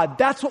of God.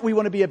 That's what we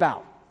want to be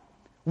about.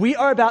 We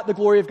are about the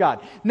glory of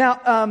God.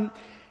 Now,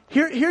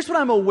 here's what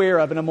I'm aware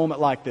of in a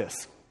moment like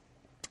this.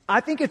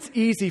 I think it's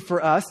easy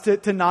for us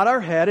to nod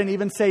our head and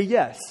even say,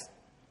 yes,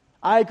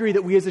 I agree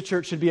that we as a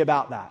church should be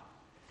about that.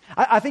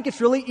 I think it's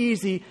really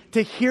easy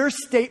to hear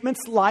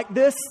statements like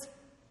this,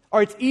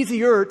 or it's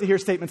easier to hear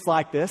statements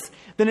like this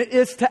than it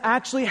is to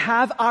actually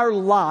have our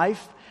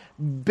life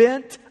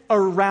bent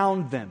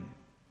around them.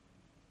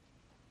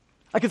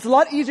 Like, it's a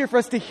lot easier for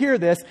us to hear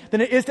this than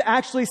it is to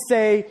actually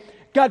say,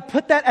 God,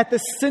 put that at the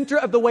center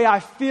of the way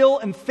I feel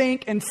and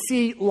think and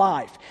see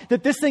life.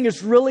 That this thing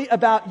is really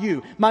about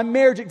you. My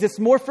marriage exists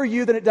more for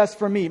you than it does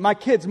for me. My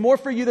kids, more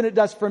for you than it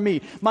does for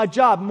me. My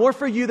job, more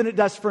for you than it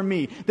does for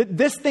me. That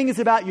this thing is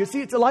about you.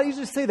 See, it's a lot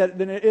easier to say that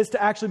than it is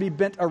to actually be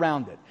bent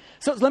around it.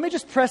 So let me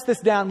just press this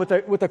down with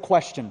a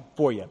question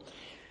for you.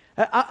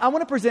 I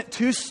want to present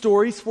 2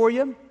 stories for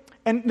you.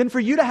 And then for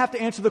you to have to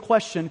answer the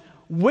question,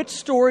 which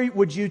story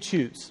would you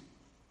choose?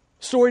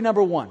 Story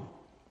number 1.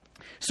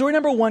 Story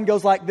number 1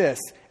 goes like this.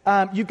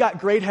 You've got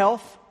great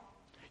health.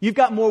 You've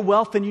got more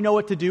wealth than you know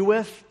what to do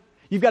with.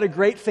 You've got a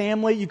great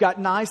family. You've got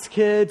nice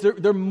kids.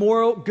 They're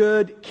moral,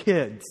 good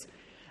kids.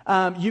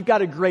 You've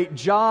got a great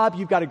job.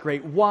 You've got a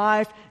great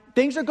wife.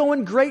 Things are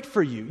going great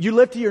for you. You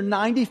live to your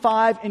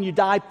 95 and you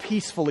die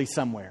peacefully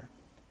somewhere.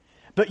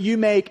 But you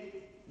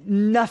make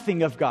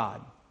nothing of God.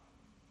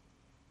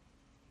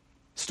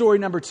 Story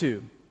number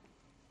 2.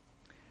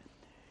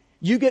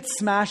 You get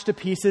smashed to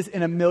pieces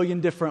in a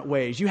million different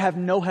ways. You have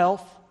no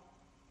health.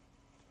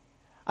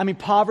 I mean,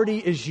 poverty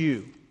is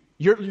you.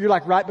 You're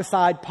like right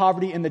beside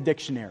poverty in the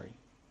dictionary.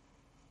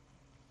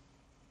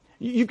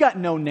 You've got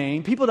no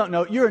name. People don't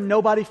know. You're a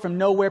nobody from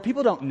nowhere.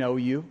 People don't know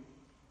you.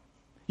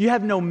 You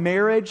have no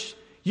marriage.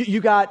 You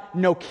got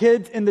no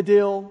kids in the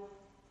deal.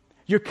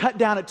 You're cut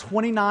down at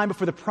 29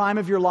 before the prime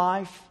of your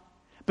life,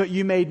 but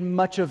you made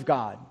much of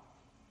God.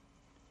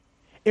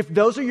 If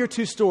those are your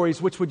 2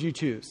 stories, which would you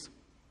choose?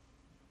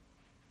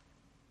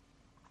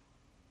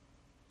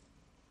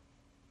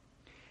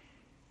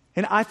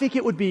 And I think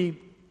it would be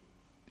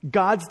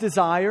God's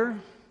desire,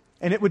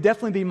 and it would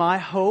definitely be my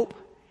hope,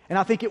 and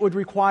I think it would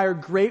require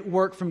great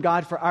work from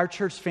God for our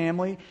church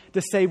family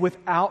to say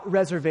without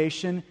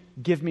reservation,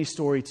 give me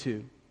story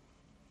 2.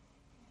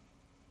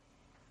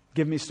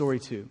 Give me story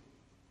 2.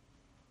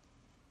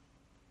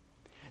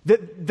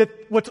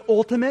 What's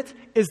ultimate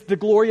is the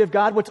glory of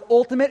God. What's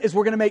ultimate is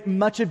we're going to make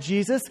much of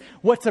Jesus.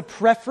 What's a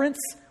preference?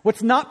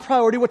 What's not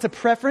priority? What's a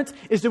preference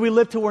is do we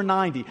live till we're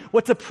 90?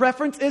 What's a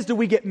preference is do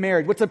we get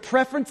married? What's a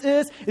preference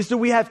is do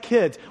we have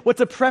kids? What's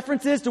a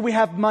preference is do we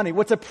have money?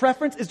 What's a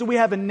preference is do we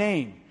have a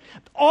name?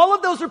 All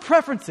of those are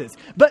preferences.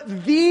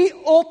 But the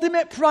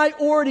ultimate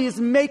priority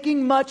is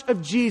making much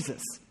of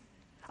Jesus.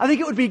 I think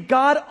it would be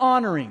God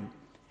honoring.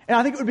 And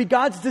I think it would be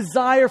God's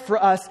desire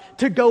for us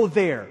to go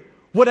there.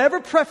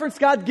 Whatever preference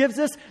God gives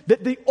us,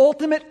 the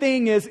ultimate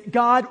thing is,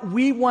 God,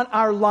 we want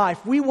our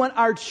life, we want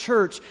our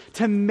church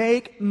to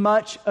make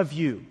much of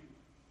you.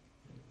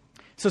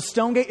 So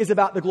Stonegate is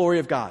about the glory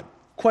of God.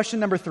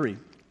 Question number 3.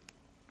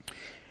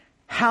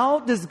 How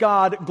does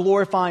God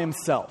glorify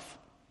himself?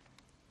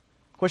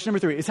 Question number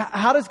 3 is,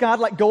 how does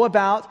God go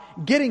about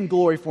getting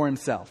glory for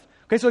himself?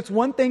 Okay, so it's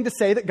one thing to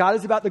say that God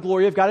is about the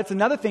glory of God. It's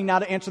another thing now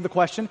to answer the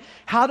question,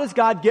 how does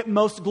God get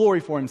most glory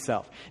for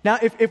himself? Now,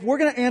 if we're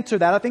going to answer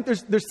that, I think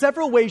there's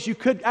several ways you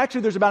could,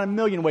 actually there's about 1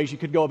 million ways you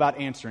could go about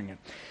answering it.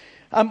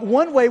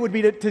 One way would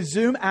be to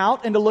zoom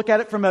out and to look at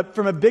it from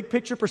a big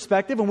picture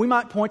perspective, and we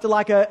might point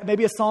to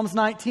maybe a Psalms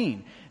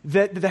 19,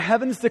 that the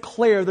heavens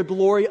declare the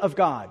glory of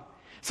God.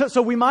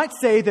 So we might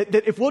say that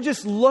if we'll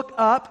just look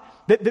up,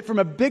 that from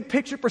a big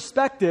picture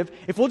perspective,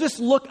 if we'll just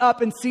look up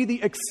and see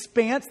the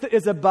expanse that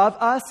is above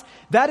us,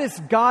 that is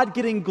God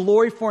getting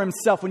glory for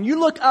himself. When you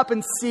look up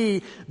and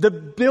see the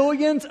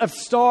billions of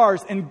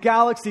stars and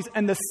galaxies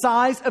and the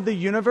size of the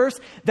universe,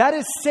 that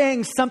is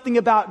saying something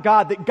about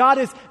God, that God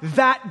is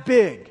that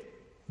big,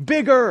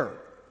 bigger.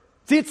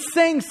 See, it's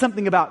saying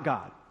something about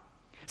God.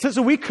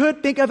 So we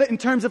could think of it in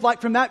terms of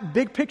from that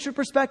big picture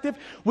perspective,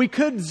 we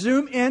could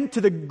zoom in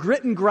to the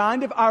grit and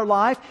grind of our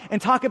life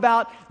and talk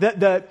about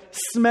the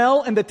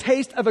smell and the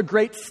taste of a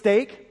great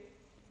steak.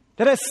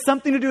 That has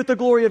something to do with the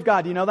glory of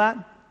God. Do you know that?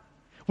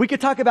 We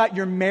could talk about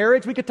your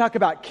marriage. We could talk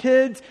about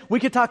kids.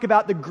 We could talk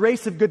about the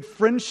grace of good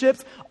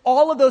friendships.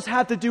 All of those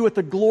have to do with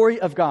the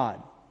glory of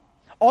God.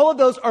 All of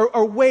those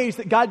are ways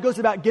that God goes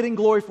about getting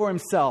glory for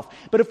himself.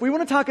 But if we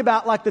want to talk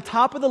about the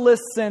top of the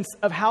list sense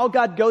of how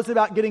God goes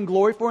about getting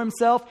glory for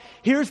himself,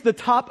 here's the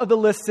top of the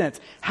list sense.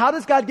 How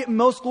does God get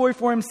most glory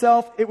for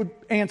himself? It would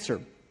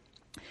answer.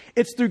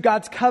 It's through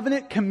God's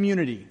covenant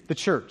community, the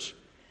church.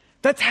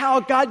 That's how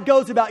God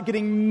goes about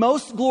getting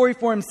most glory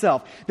for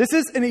himself. This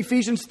is an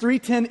Ephesians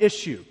 3:10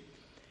 issue.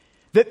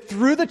 That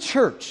through the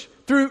church,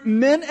 through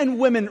men and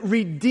women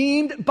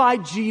redeemed by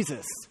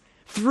Jesus,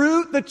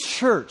 through the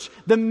church,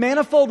 the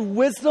manifold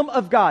wisdom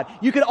of God.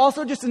 You could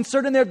also just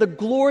insert in there the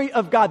glory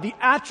of God, the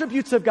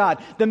attributes of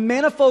God. The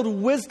manifold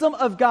wisdom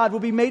of God will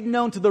be made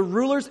known to the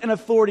rulers and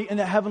authority in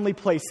the heavenly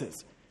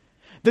places.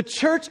 The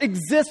church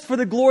exists for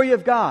the glory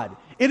of God.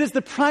 It is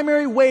the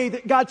primary way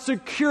that God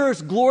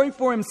secures glory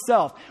for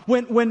himself.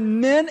 When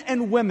men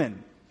and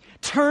women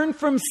turn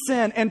from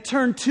sin and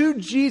turn to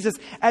Jesus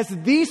as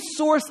the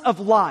source of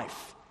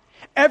life,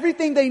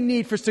 everything they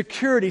need for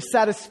security,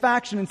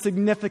 satisfaction, and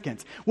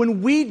significance.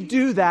 When we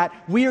do that,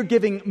 we are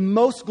giving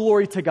most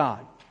glory to God.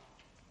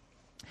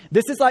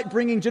 This is like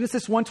bringing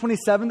Genesis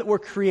 1:27 that we're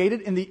created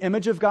in the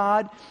image of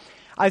God.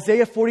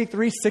 Isaiah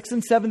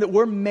 43:6-7 that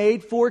we're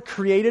made for,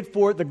 created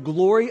for the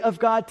glory of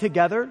God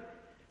together.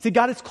 See,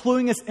 God is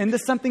cluing us into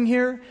something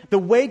here. The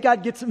way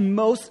God gets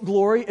most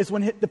glory is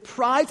when the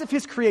prize of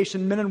his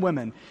creation, men and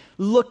women,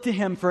 look to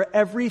him for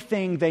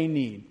everything they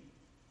need.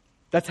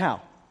 That's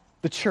how.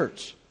 The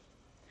church.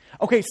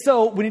 Okay,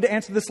 so we need to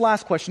answer this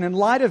last question. In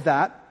light of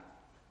that,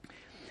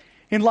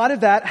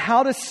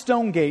 how does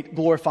Stonegate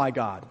glorify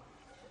God?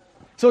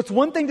 So it's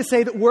one thing to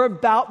say that we're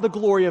about the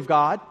glory of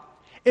God.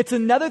 It's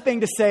another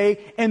thing to say,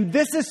 and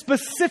this is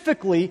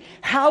specifically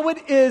how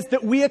it is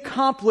that we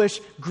accomplish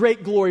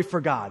great glory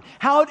for God.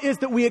 How it is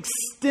that we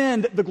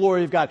extend the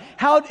glory of God.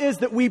 How it is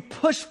that we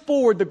push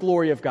forward the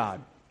glory of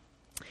God.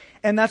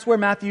 And that's where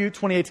Matthew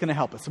 28 is going to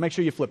help us. So make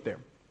sure you flip there.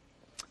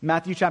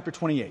 Matthew chapter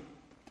 28.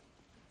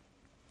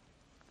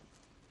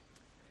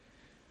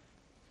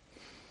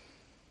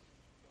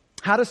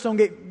 How does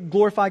Stonegate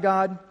glorify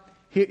God?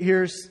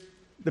 Here's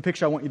the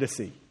picture I want you to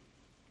see.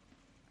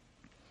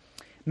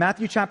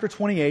 Matthew chapter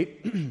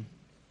 28, we're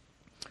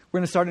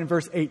going to start in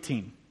verse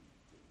 18.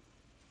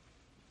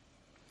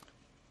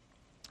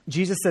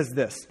 Jesus says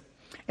this,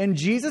 "And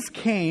Jesus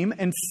came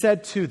and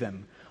said to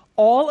them,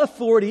 'All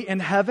authority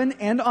in heaven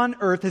and on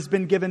earth has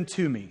been given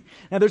to me.'"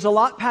 Now there's a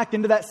lot packed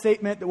into that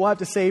statement that we'll have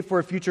to save for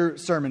a future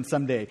sermon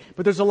someday.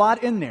 But there's a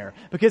lot in there.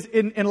 Because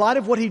in light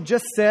of what he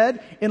just said,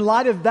 in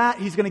light of that,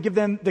 he's going to give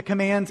them the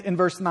commands in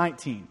verse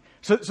 19.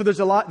 So there's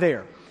a lot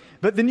there.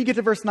 But then you get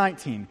to verse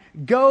 19.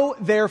 Go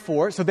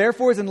therefore, so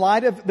therefore is in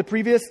light of the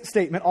previous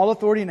statement, all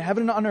authority in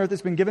heaven and on earth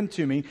has been given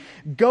to me.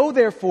 Go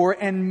therefore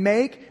and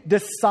make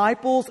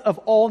disciples of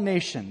all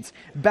nations,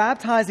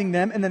 baptizing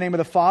them in the name of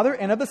the Father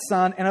and of the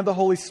Son and of the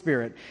Holy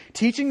Spirit,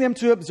 teaching them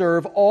to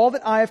observe all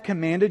that I have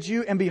commanded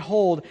you, and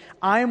behold,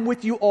 I am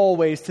with you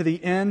always to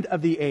the end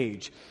of the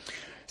age.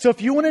 So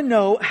if you want to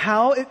know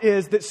how it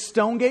is that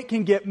Stonegate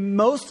can get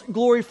most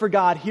glory for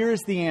God, here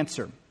is the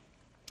answer.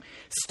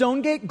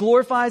 Stonegate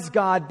glorifies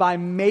God by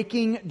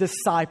making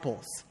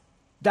disciples.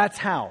 That's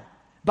how.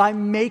 By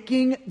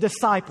making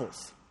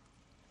disciples.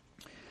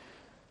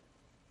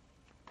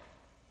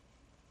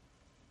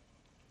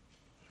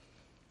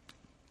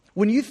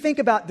 When you think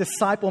about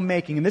disciple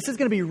making, and this is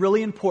going to be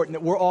really important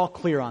that we're all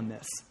clear on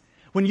this.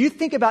 When you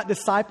think about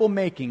disciple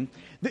making,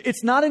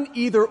 it's not an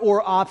either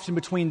or option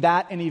between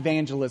that and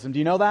evangelism. Do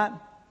you know that?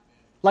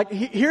 Like,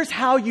 here's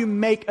how you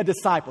make a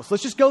disciple. So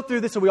let's just go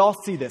through this so we all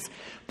see this.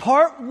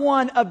 Part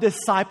one of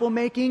disciple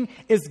making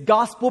is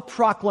gospel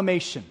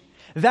proclamation.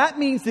 That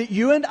means that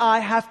you and I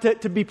have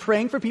to be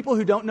praying for people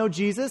who don't know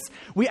Jesus.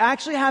 We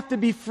actually have to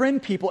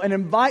befriend people and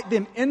invite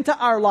them into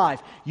our life.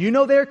 You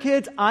know their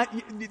kids,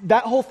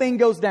 that whole thing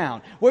goes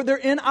down. Where they're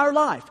in our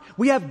life.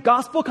 We have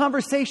gospel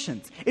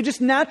conversations. It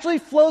just naturally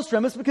flows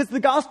from us because the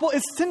gospel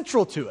is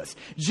central to us.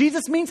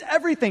 Jesus means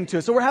everything to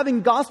us. So we're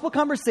having gospel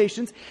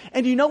conversations.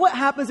 And you know what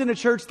happens in a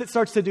church that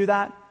starts to do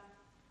that?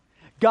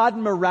 God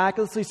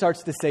miraculously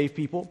starts to save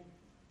people.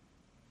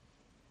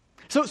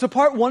 So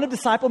part one of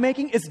disciple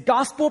making is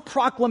gospel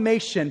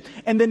proclamation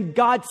and then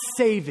God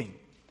saving.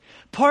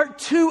 Part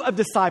two of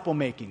disciple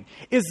making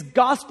is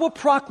gospel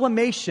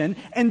proclamation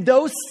and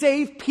those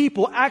saved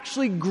people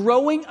actually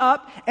growing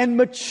up and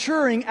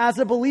maturing as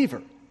a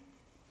believer.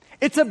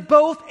 It's a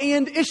both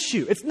and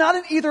issue. It's not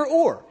an either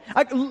or.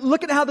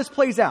 Look at how this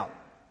plays out.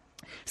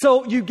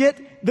 So you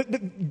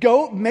get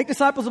go make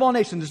disciples of all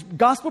nations. There's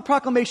gospel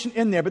proclamation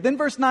in there. But then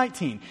verse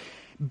 19.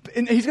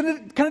 And he's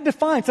going to kind of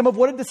define some of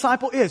what a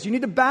disciple is. You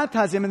need to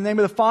baptize him in the name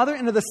of the Father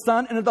and of the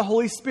Son and of the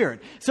Holy Spirit.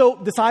 So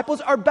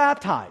disciples are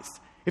baptized.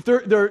 If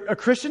they're a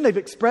Christian, they've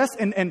expressed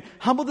and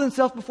humbled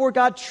themselves before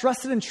God,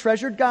 trusted and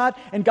treasured God,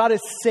 and God has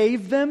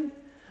saved them,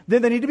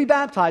 then they need to be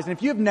baptized. And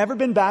if you have never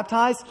been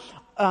baptized,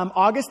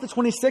 August the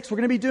 26th, we're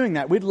going to be doing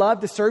that. We'd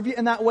love to serve you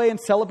in that way and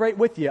celebrate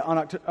with you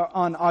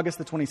on August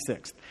the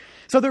 26th.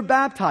 So they're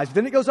baptized.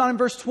 Then it goes on in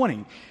verse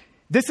 20.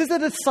 This is a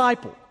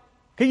disciple.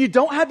 Okay, you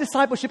don't have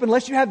discipleship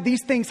unless you have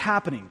these things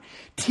happening.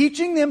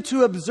 Teaching them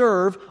to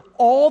observe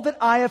all that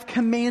I have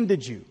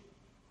commanded you.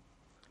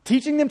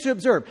 Teaching them to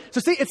observe. So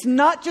see, it's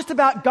not just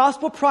about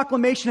gospel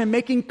proclamation and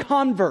making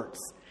converts.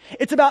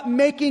 It's about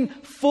making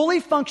fully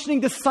functioning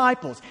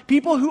disciples.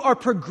 People who are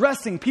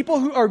progressing. People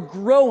who are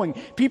growing.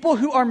 People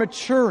who are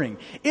maturing.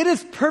 It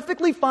is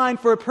perfectly fine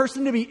for a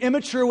person to be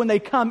immature when they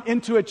come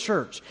into a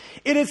church.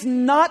 It is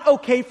not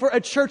okay for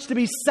a church to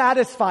be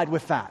satisfied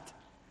with that.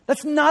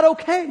 That's not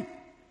okay.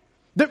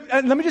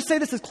 Let me just say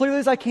this as clearly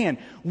as I can.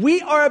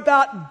 We are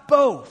about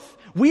both.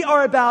 We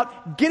are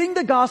about getting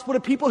the gospel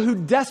to people who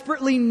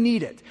desperately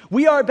need it.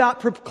 We are about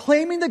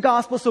proclaiming the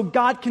gospel so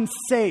God can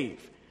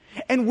save.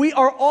 And we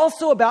are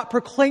also about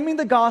proclaiming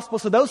the gospel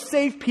so those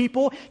saved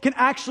people can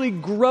actually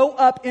grow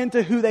up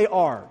into who they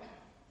are.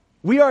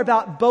 We are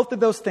about both of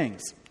those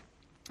things.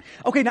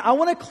 Okay, now I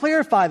want to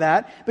clarify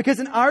that because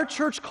in our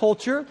church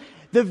culture,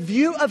 the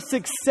view of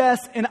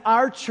success in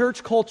our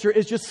church culture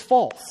is just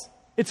false.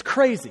 It's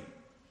crazy.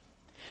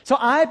 So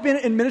I've been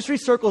in ministry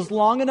circles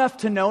long enough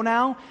to know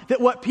now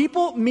that what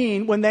people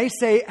mean when they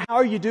say, how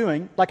are you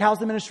doing? Like, how's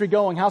the ministry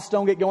going? How's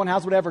Stonegate going?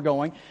 How's whatever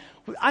going?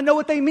 I know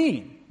what they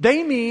mean.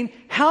 They mean,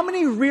 how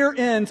many rear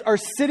ends are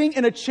sitting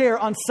in a chair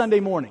on Sunday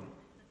morning?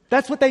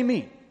 That's what they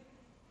mean.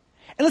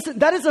 And listen,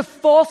 that is a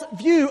false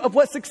view of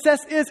what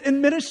success is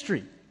in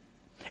ministry.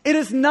 It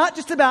is not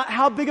just about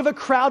how big of a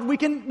crowd we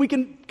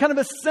can kind of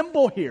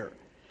assemble here.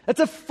 That's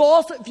a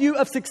false view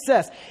of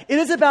success. It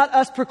is about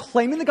us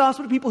proclaiming the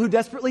gospel to people who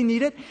desperately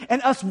need it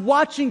and us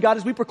watching God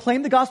as we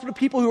proclaim the gospel to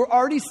people who are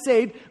already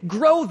saved,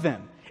 grow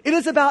them. It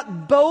is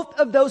about both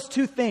of those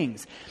two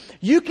things.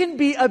 You can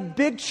be a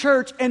big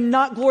church and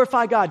not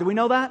glorify God. Do we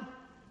know that?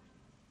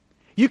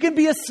 You can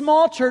be a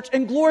small church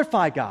and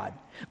glorify God.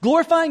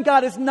 Glorifying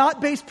God is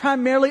not based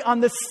primarily on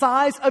the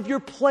size of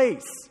your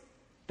place.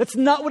 That's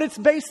not what it's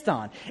based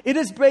on. It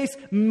is based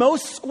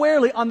most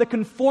squarely on the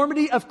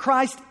conformity of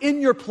Christ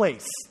in your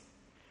place.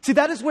 See,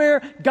 that is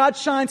where God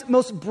shines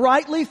most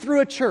brightly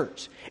through a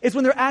church, is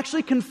when they're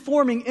actually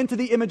conforming into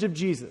the image of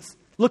Jesus,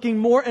 looking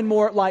more and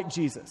more like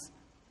Jesus.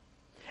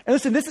 And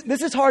listen,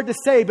 this is hard to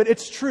say, but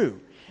it's true.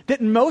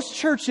 That most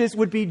churches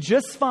would be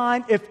just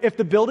fine if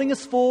the building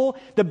is full,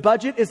 the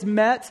budget is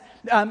met,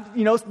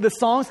 the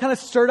songs kind of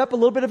stirred up a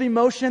little bit of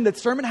emotion, the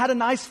sermon had a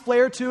nice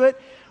flair to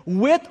it,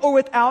 with or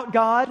without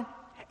God,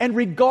 and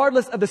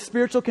regardless of the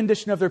spiritual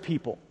condition of their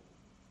people.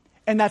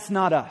 And that's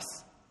not us.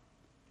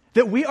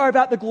 That we are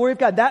about the glory of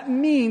God. That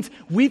means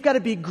we've got to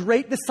be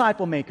great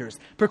disciple makers.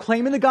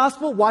 Proclaiming the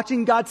gospel,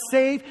 watching God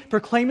save,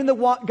 proclaiming the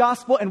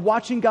gospel, and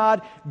watching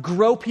God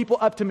grow people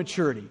up to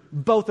maturity.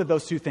 Both of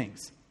those two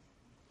things.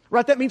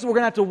 Right? That means we're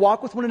going to have to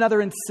walk with one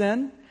another in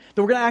sin,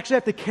 that we're going to actually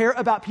have to care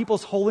about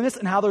people's holiness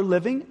and how they're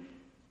living.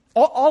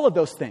 All of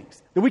those things.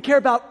 That we care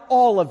about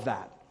all of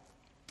that.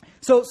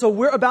 So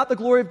we're about the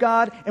glory of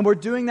God, and we're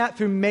doing that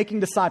through making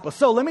disciples.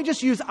 So let me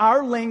just use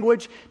our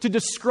language to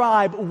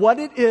describe what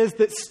it is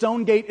that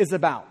Stonegate is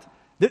about.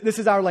 This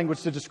is our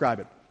language to describe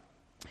it.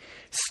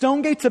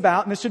 Stonegate's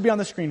about, and this should be on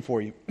the screen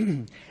for you,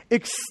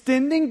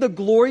 extending the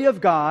glory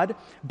of God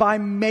by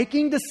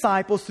making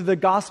disciples through the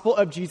gospel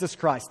of Jesus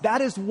Christ.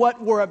 That is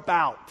what we're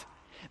about.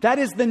 That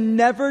is the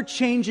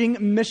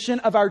never-changing mission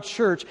of our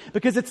church,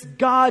 because it's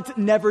God's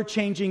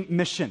never-changing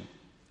mission.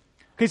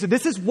 Okay, so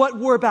this is what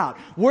we're about.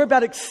 We're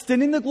about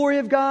extending the glory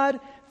of God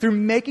by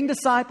making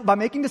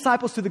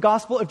disciples through the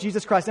gospel of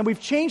Jesus Christ. And we've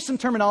changed some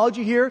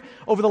terminology here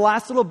over the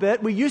last little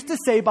bit. We used to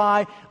say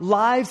by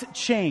lives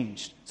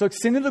changed. So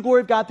extending the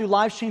glory of God through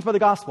lives changed by the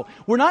gospel.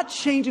 We're not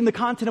changing the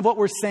content of what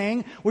we're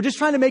saying. We're just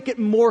trying to make it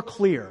more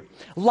clear.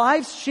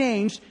 Lives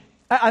changed,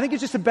 I think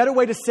it's just a better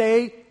way to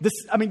say this.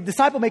 I mean,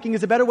 disciple making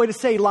is a better way to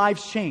say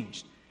lives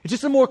changed. It's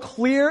just a more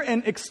clear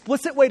and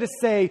explicit way to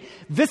say,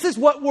 this is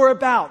what we're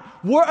about.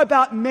 We're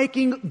about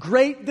making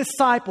great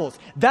disciples.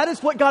 That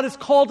is what God has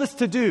called us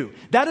to do.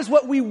 That is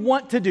what we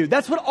want to do.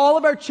 That's what all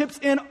of our chips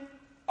in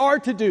are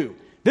to do.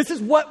 This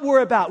is what we're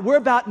about. We're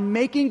about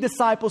making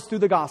disciples through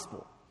the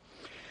gospel.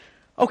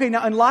 Okay,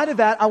 now in light of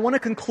that, I want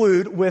to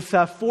conclude with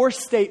 4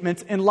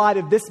 statements in light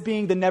of this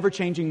being the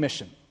never-changing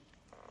mission.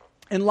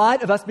 In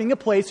light of us being a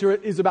place where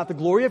it is about the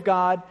glory of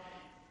God,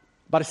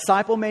 about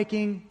disciple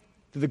making,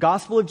 through the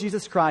gospel of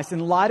Jesus Christ, in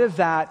light of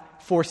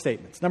that, 4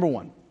 statements. Number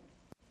 1,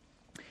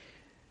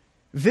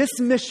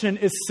 this mission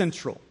is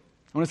central.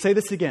 I want to say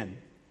this again.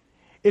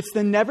 It's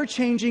the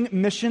never-changing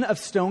mission of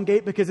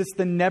Stonegate because it's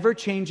the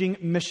never-changing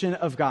mission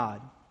of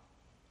God.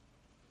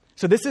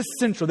 So this is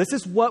central. This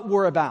is what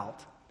we're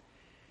about.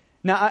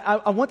 Now,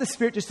 I want the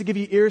Spirit just to give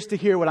you ears to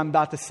hear what I'm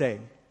about to say.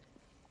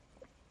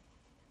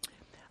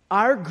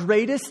 Our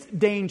greatest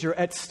danger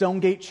at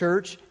Stonegate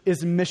Church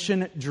is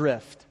mission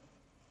drift.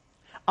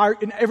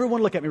 And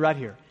everyone look at me right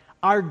here.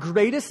 Our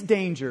greatest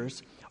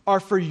dangers are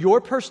for your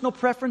personal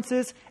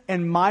preferences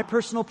and my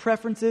personal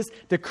preferences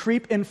to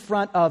creep in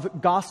front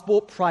of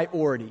gospel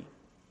priority.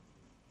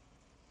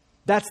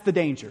 That's the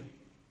danger.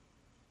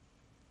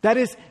 That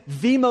is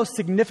the most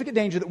significant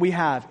danger that we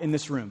have in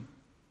this room,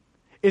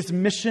 is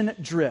mission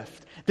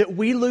drift, that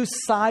we lose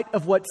sight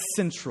of what's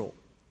central.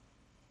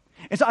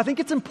 And so I think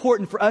it's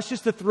important for us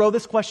just to throw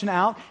this question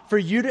out, for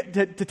you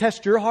to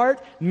test your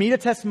heart, me to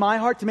test my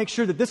heart, to make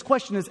sure that this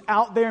question is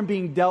out there and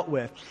being dealt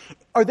with.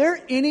 Are there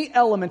any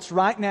elements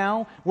right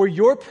now where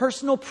your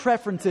personal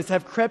preferences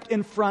have crept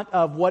in front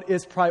of what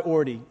is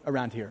priority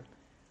around here?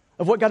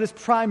 Of what God has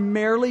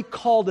primarily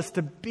called us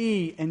to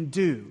be and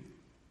do?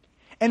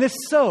 And if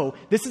so,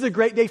 this is a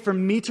great day for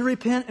me to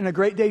repent and a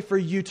great day for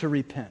you to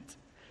repent.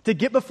 To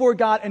get before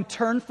God and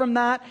turn from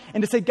that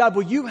and to say, God,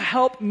 will you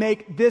help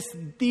make this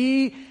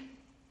the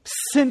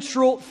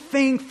central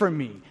thing for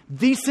me,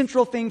 the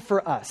central thing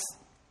for us.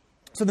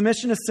 So the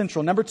mission is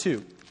central. Number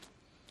 2,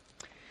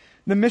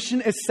 the mission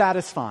is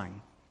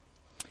satisfying.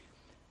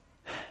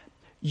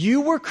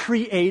 You were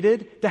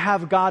created to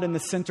have God in the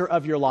center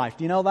of your life.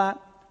 Do you know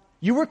that?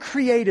 You were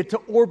created to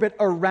orbit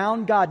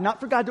around God, not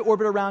for God to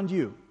orbit around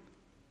you.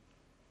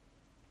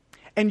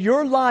 And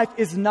your life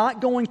is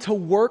not going to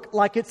work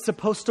like it's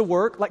supposed to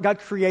work, like God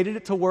created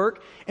it to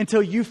work,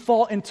 until you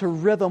fall into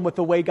rhythm with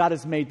the way God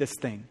has made this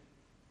thing.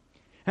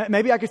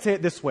 Maybe I could say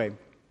it this way.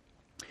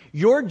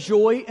 Your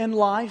joy in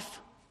life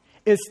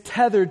is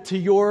tethered to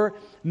your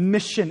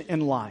mission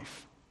in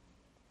life.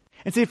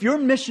 And see, if your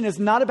mission is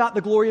not about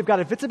the glory of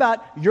God, if it's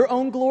about your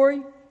own glory,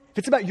 if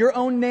it's about your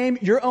own name,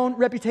 your own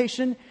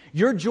reputation,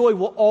 your joy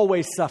will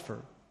always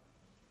suffer.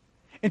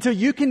 Until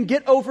you can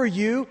get over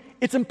you,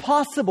 it's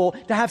impossible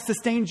to have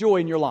sustained joy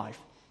in your life.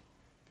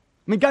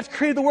 I mean, God's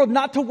created the world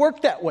not to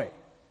work that way.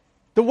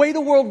 The way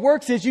the world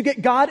works is you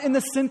get God in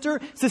the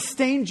center,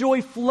 sustained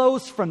joy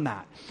flows from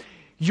that.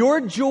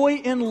 Your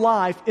joy in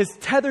life is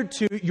tethered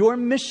to your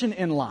mission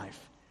in life.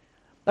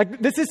 Like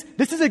this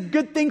is a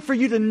good thing for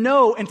you to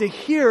know and to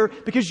hear,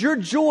 because your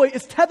joy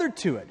is tethered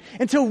to it.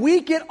 Until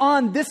we get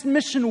on this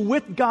mission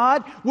with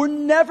God, we're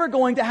never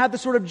going to have the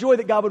sort of joy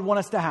that God would want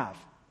us to have.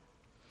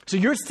 So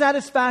your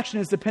satisfaction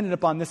is dependent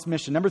upon this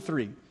mission. Number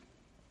 3,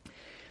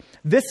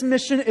 this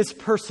mission is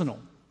personal.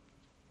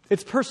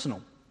 It's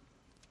personal.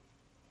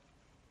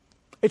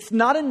 It's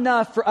not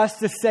enough for us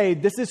to say,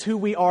 this is who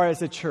we are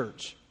as a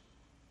church.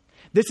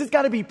 This has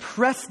got to be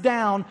pressed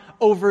down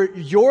over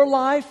your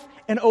life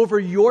and over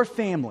your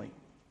family.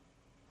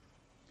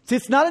 See,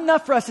 it's not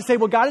enough for us to say,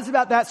 well, God is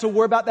about that, so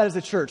we're about that as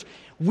a church.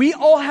 We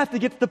all have to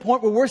get to the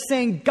point where we're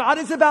saying, God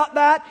is about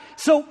that,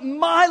 so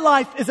my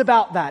life is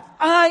about that.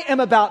 I am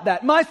about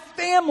that. My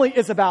family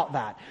is about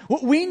that.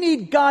 We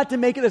need God to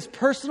make it as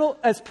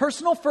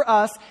personal for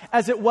us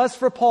as it was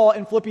for Paul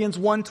in Philippians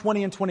 1,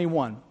 20 and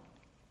 21.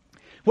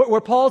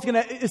 Where Paul's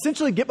going to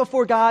essentially get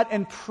before God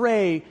and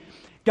pray,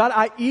 God,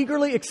 I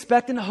eagerly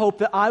expect and hope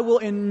that I will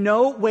in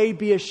no way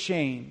be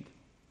ashamed,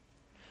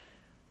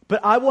 but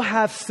I will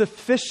have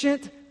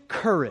sufficient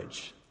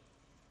courage.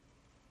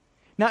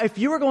 Now, if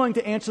you were going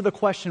to answer the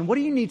question, what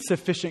do you need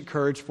sufficient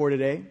courage for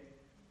today?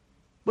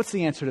 What's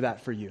the answer to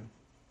that for you?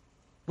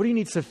 What do you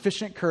need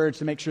sufficient courage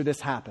to make sure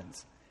this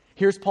happens?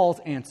 Here's Paul's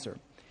answer.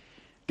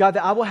 God,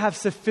 that I will have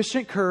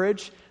sufficient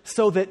courage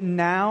so that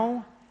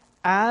now,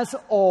 as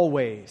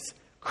always,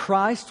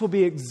 Christ will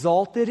be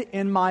exalted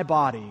in my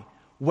body,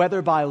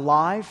 whether by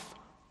life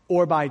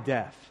or by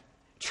death.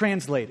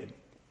 Translated,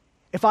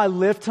 if I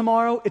live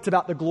tomorrow, it's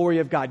about the glory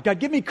of God. God,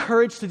 give me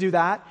courage to do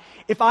that.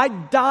 If I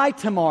die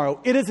tomorrow,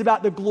 it is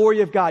about the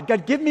glory of God.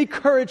 God, give me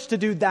courage to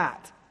do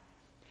that.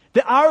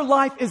 That our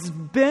life is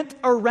bent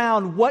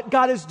around what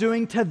God is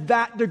doing to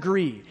that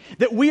degree.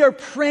 That we are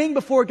praying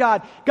before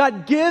God.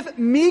 God, give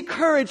me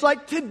courage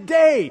like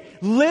today,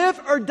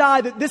 live or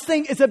die, that this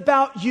thing is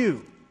about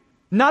you,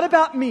 not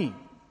about me.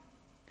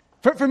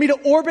 For me to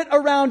orbit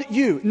around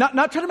you, not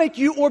trying to make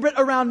you orbit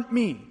around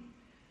me.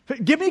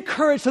 Give me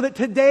courage so that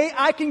today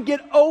I can get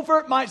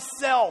over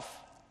myself.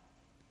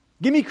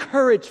 Give me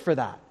courage for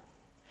that.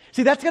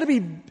 See, that's got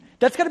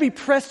to be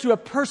pressed to a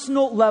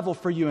personal level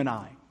for you and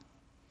I.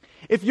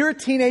 If you're a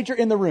teenager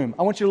in the room,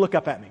 I want you to look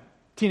up at me.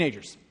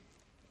 Teenagers.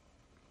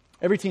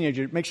 Every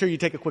teenager, make sure you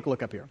take a quick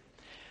look up here.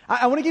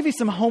 I want to give you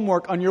some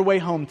homework on your way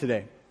home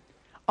today.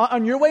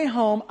 On your way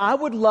home, I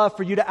would love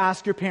for you to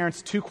ask your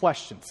parents 2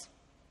 questions.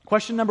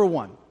 Question number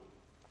 1.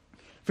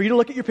 For you to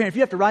look at your parents. If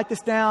you have to write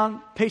this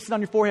down, paste it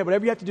on your forehead,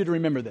 whatever you have to do to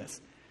remember this.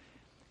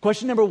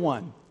 Question number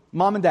 1.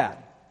 Mom and Dad.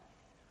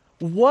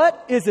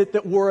 What is it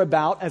that we're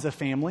about as a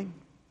family?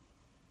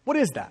 What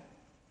is that?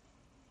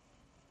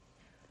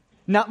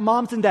 Now,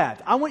 moms and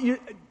dads, I want you...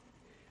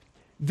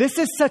 This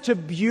is such a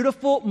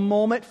beautiful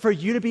moment for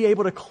you to be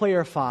able to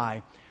clarify.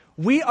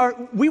 We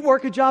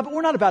work a job, but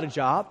we're not about a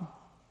job.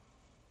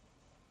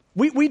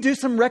 We do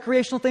some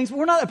recreational things, but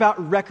we're not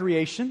about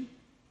recreation.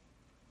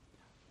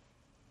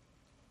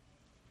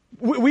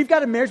 We've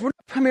got a marriage. We're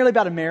not primarily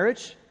about a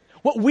marriage.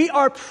 What we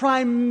are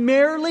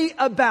primarily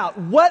about,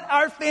 what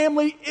our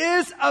family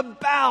is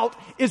about,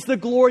 is the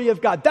glory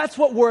of God. That's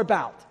what we're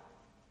about.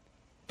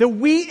 That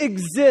we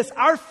exist,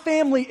 our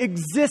family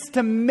exists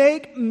to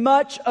make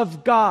much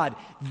of God.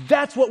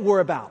 That's what we're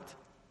about.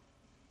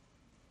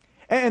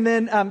 And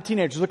then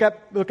teenagers, look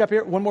up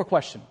here. One more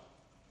question.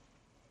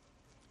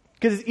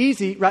 Because it's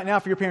easy right now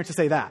for your parents to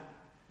say that.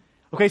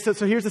 Okay, so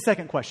here's the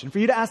second question. For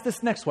you to ask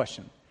this next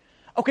question.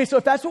 Okay, so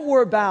if that's what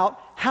we're about,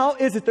 how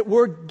is it that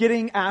we're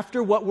getting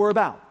after what we're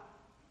about?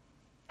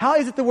 How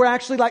is it that we're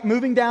actually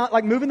moving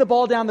the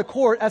ball down the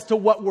court as to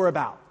what we're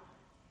about?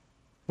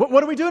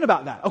 What are we doing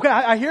about that? Okay,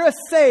 I hear us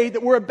say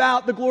that we're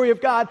about the glory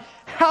of God.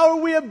 How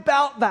are we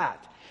about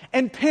that?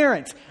 And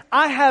parents,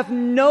 I have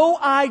no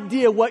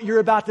idea what you're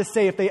about to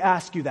say if they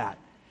ask you that.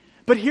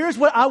 But here's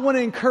what I want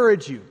to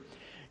encourage you.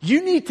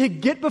 You need to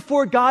get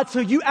before God so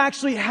you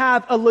actually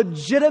have a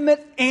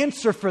legitimate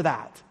answer for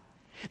that.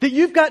 That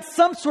you've got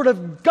some sort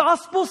of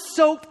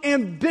gospel-soaked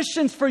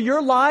ambitions for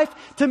your life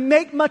to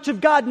make much of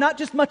God, not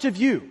just much of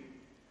you.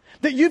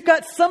 That you've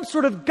got some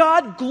sort of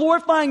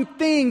God-glorifying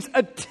things,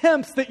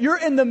 attempts that you're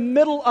in the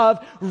middle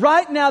of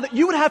right now that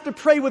you would have to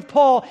pray with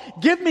Paul,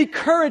 give me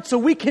courage so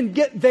we can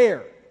get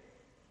there.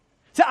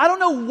 So I don't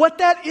know what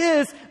that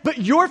is, but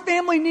your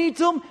family needs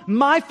them,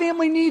 my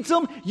family needs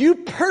them, you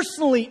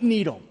personally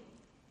need them.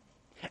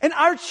 And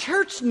our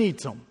church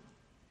needs them.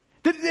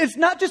 It's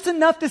not just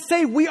enough to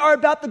say we are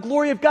about the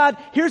glory of God.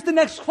 Here's the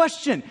next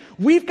question.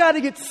 We've got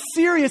to get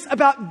serious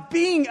about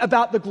being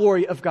about the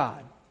glory of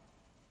God.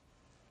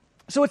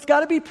 So it's got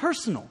to be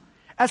personal.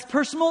 As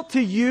personal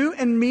to you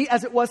and me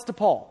as it was to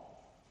Paul.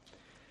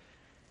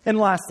 And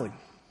lastly,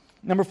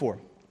 number 4.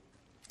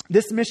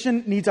 This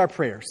mission needs our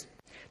prayers.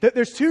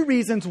 There's 2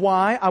 reasons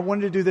why I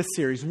wanted to do this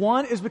series.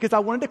 One is because I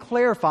wanted to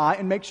clarify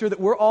and make sure that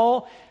we're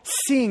all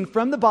seeing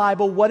from the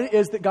Bible what it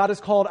is that God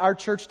has called our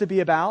church to be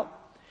about.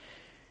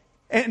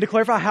 And to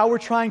clarify how we're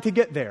trying to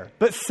get there.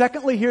 But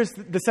secondly, here's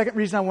the second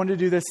reason I wanted to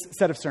do this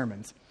set of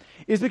sermons.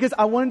 Is because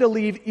I wanted to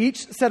leave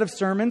each set of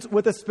sermons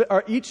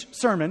each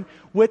sermon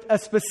with a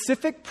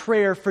specific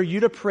prayer for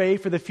you to pray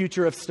for the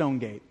future of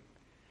Stonegate.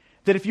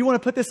 That if you want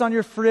to put this on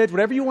your fridge,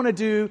 whatever you want to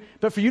do,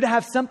 but for you to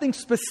have something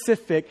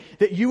specific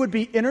that you would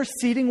be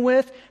interceding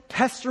with,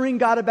 pestering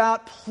God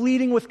about,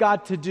 pleading with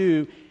God to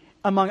do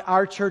among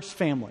our church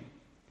family.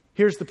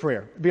 Here's the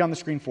prayer. It'll be on the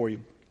screen for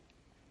you.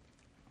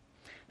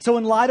 So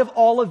in light of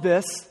all of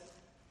this,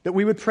 that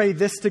we would pray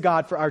this to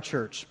God for our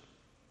church.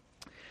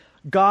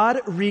 God,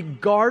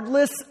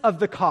 regardless of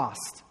the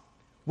cost,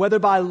 whether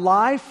by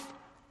life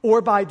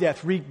or by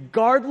death,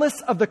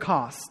 regardless of the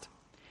cost,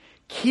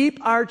 keep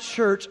our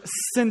church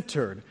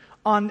centered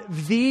on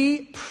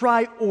the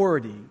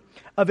priority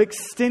of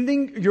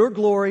extending your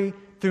glory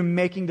through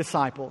making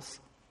disciples.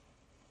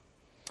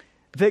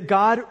 That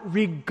God,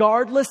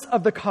 regardless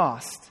of the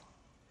cost,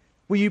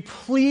 will you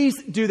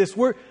please do this?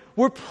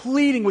 We're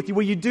pleading with you.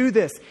 Will you do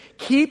this?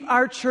 Keep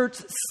our church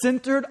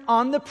centered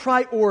on the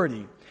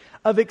priority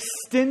of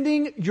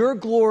extending your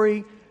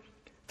glory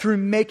through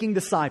making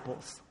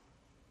disciples.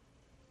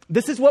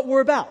 This is what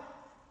we're about.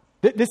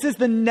 This is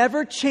the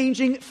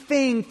never-changing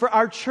thing for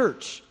our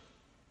church.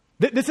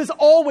 This is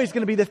always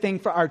going to be the thing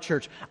for our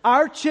church.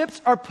 Our chips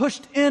are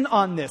pushed in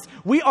on this.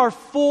 We are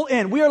full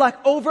in. We are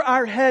like over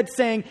our head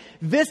saying,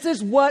 this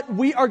is what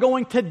we are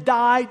going to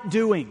die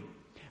doing.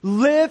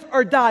 Live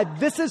or die.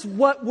 This is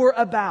what we're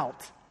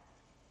about.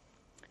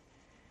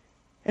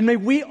 And may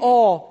we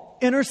all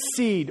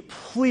intercede,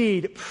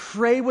 plead,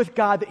 pray with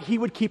God that He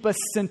would keep us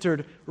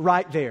centered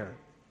right there.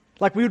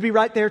 Like we would be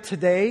right there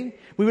today.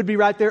 We would be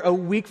right there a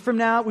week from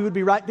now. We would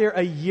be right there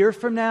a year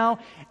from now.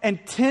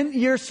 And 10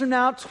 years from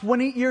now,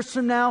 20 years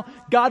from now,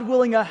 God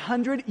willing,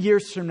 100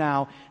 years from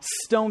now,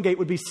 Stonegate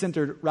would be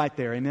centered right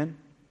there. Amen?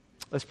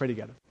 Let's pray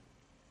together.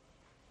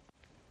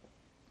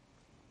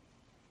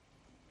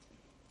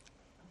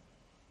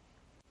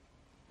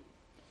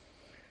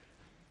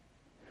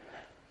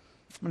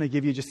 I'm going to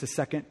give you just a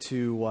second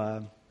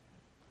to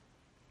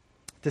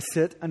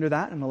sit under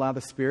that and allow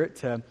the Spirit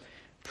to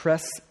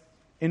press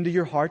into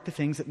your heart the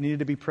things that needed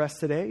to be pressed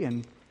today,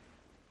 and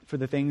for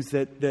the things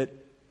that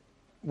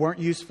weren't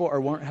useful or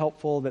weren't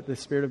helpful, that the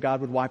Spirit of God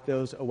would wipe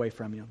those away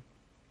from you.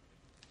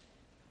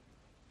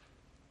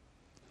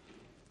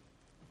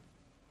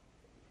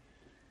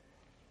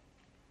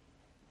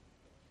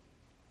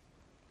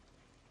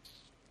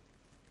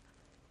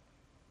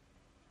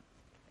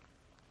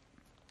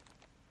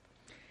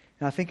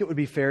 And I think it would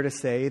be fair to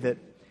say that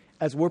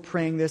as we're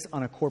praying this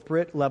on a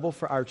corporate level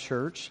for our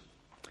church,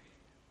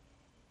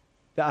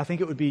 that I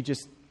think it would be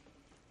just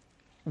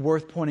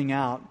worth pointing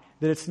out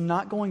that it's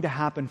not going to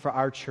happen for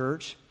our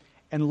church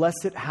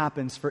unless it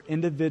happens for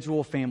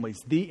individual families,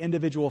 the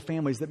individual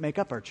families that make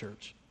up our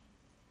church.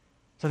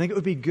 So I think it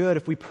would be good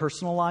if we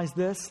personalize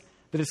this,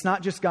 that it's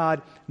not just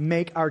God,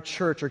 make our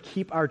church or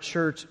keep our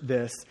church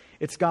this.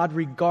 It's God,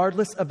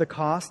 regardless of the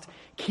cost,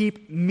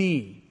 keep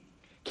me,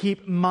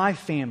 keep my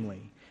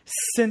family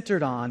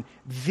centered on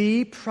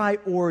the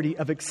priority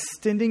of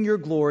extending your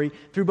glory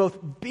through both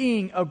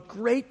being a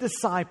great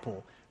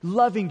disciple,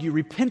 loving you,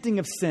 repenting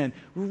of sin,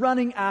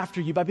 running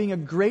after you by being a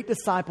great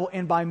disciple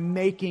and by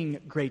making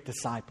great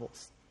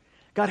disciples.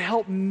 God,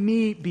 help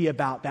me be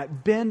about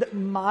that. Bend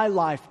my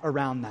life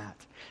around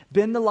that.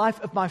 Bend the life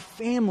of my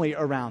family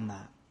around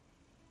that.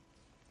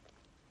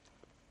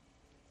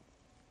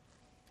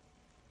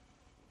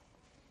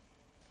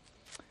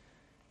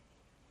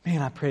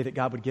 Man, I pray that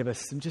God would give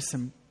us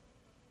some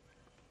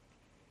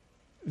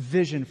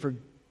vision for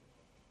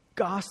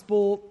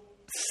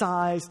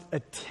gospel-sized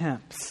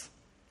attempts.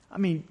 I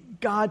mean,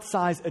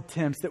 God-sized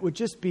attempts that would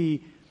just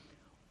be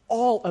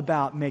all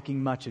about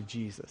making much of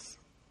Jesus.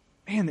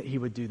 Man, that He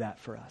would do that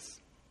for us.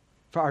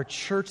 For our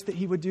church, that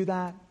He would do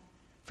that.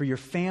 For your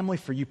family,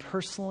 for you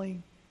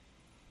personally,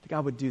 that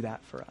God would do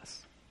that for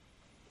us.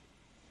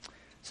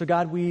 So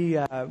God, we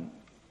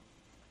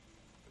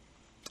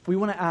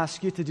want to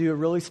ask you to do a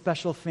really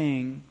special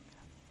thing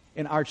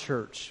in our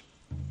church.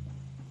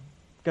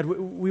 God,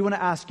 we want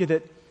to ask you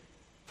that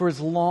for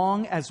as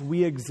long as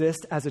we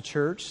exist as a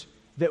church,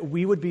 that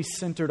we would be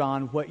centered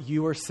on what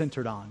you are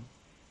centered on,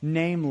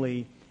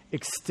 namely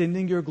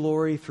extending your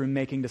glory through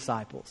making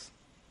disciples.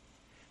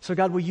 So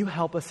God, will you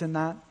help us in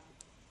that?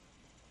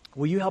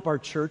 Will you help our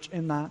church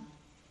in that?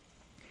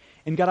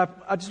 And God,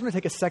 I just want to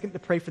take a second to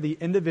pray for the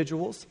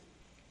individuals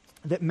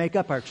that make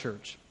up our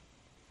church.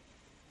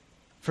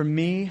 For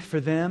me, for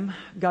them,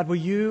 God, will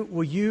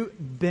you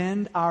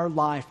bend our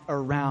life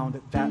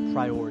around that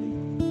priority?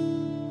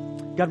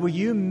 God, will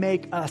you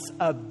make us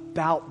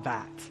about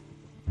that?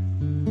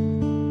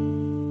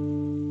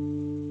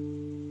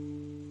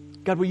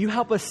 God, will you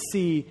help us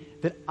see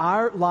that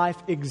our life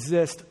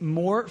exists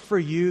more for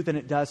you than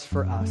it does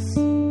for us?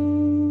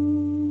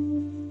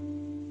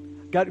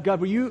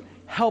 God, will you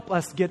help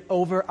us get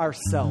over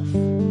ourselves?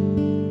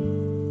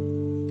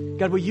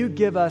 God, will you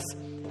give us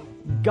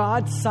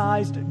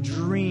God-sized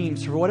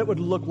dreams for what it would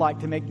look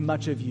like to make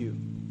much of you?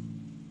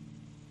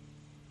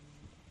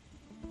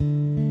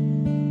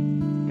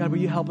 God, will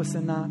you help us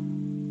in that?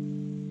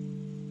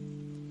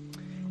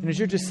 And as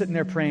you're just sitting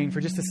there praying for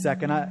just a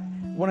second, I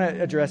want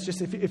to address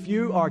just if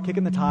you are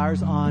kicking the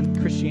tires on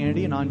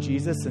Christianity and on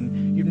Jesus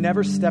and you've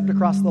never stepped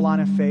across the line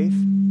of faith,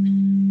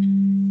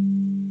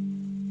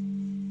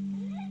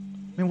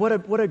 I mean,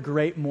 what a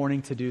great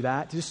morning to do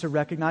that, just to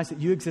recognize that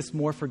you exist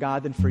more for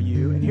God than for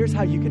you. And here's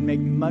how you can make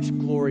much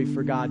glory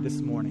for God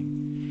this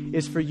morning,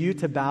 is for you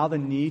to bow the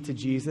knee to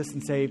Jesus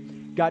and say,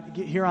 God,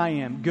 here I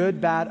am, good,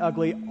 bad,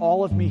 ugly,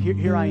 all of me,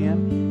 here I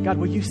am. God,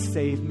 will you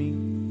save me?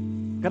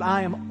 God,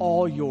 I am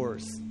all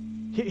yours.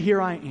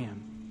 Here I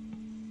am.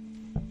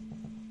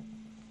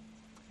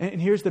 And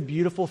here's the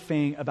beautiful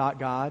thing about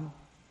God,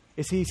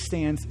 is He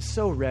stands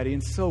so ready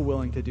and so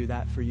willing to do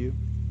that for you.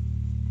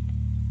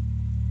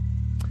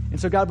 And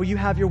so, God, will you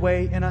have your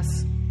way in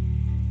us?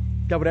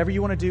 God, whatever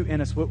you want to do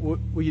in us, will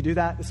you do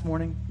that this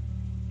morning?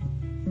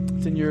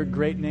 It's in your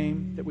great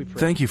name that we pray.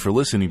 Thank you for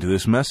listening to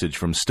this message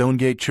from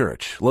Stonegate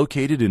Church,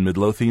 located in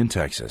Midlothian,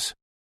 Texas.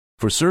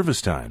 For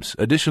service times,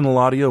 additional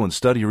audio and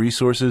study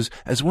resources,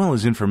 as well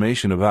as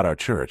information about our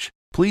church,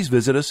 please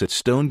visit us at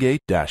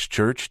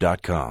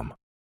stonegate-church.com.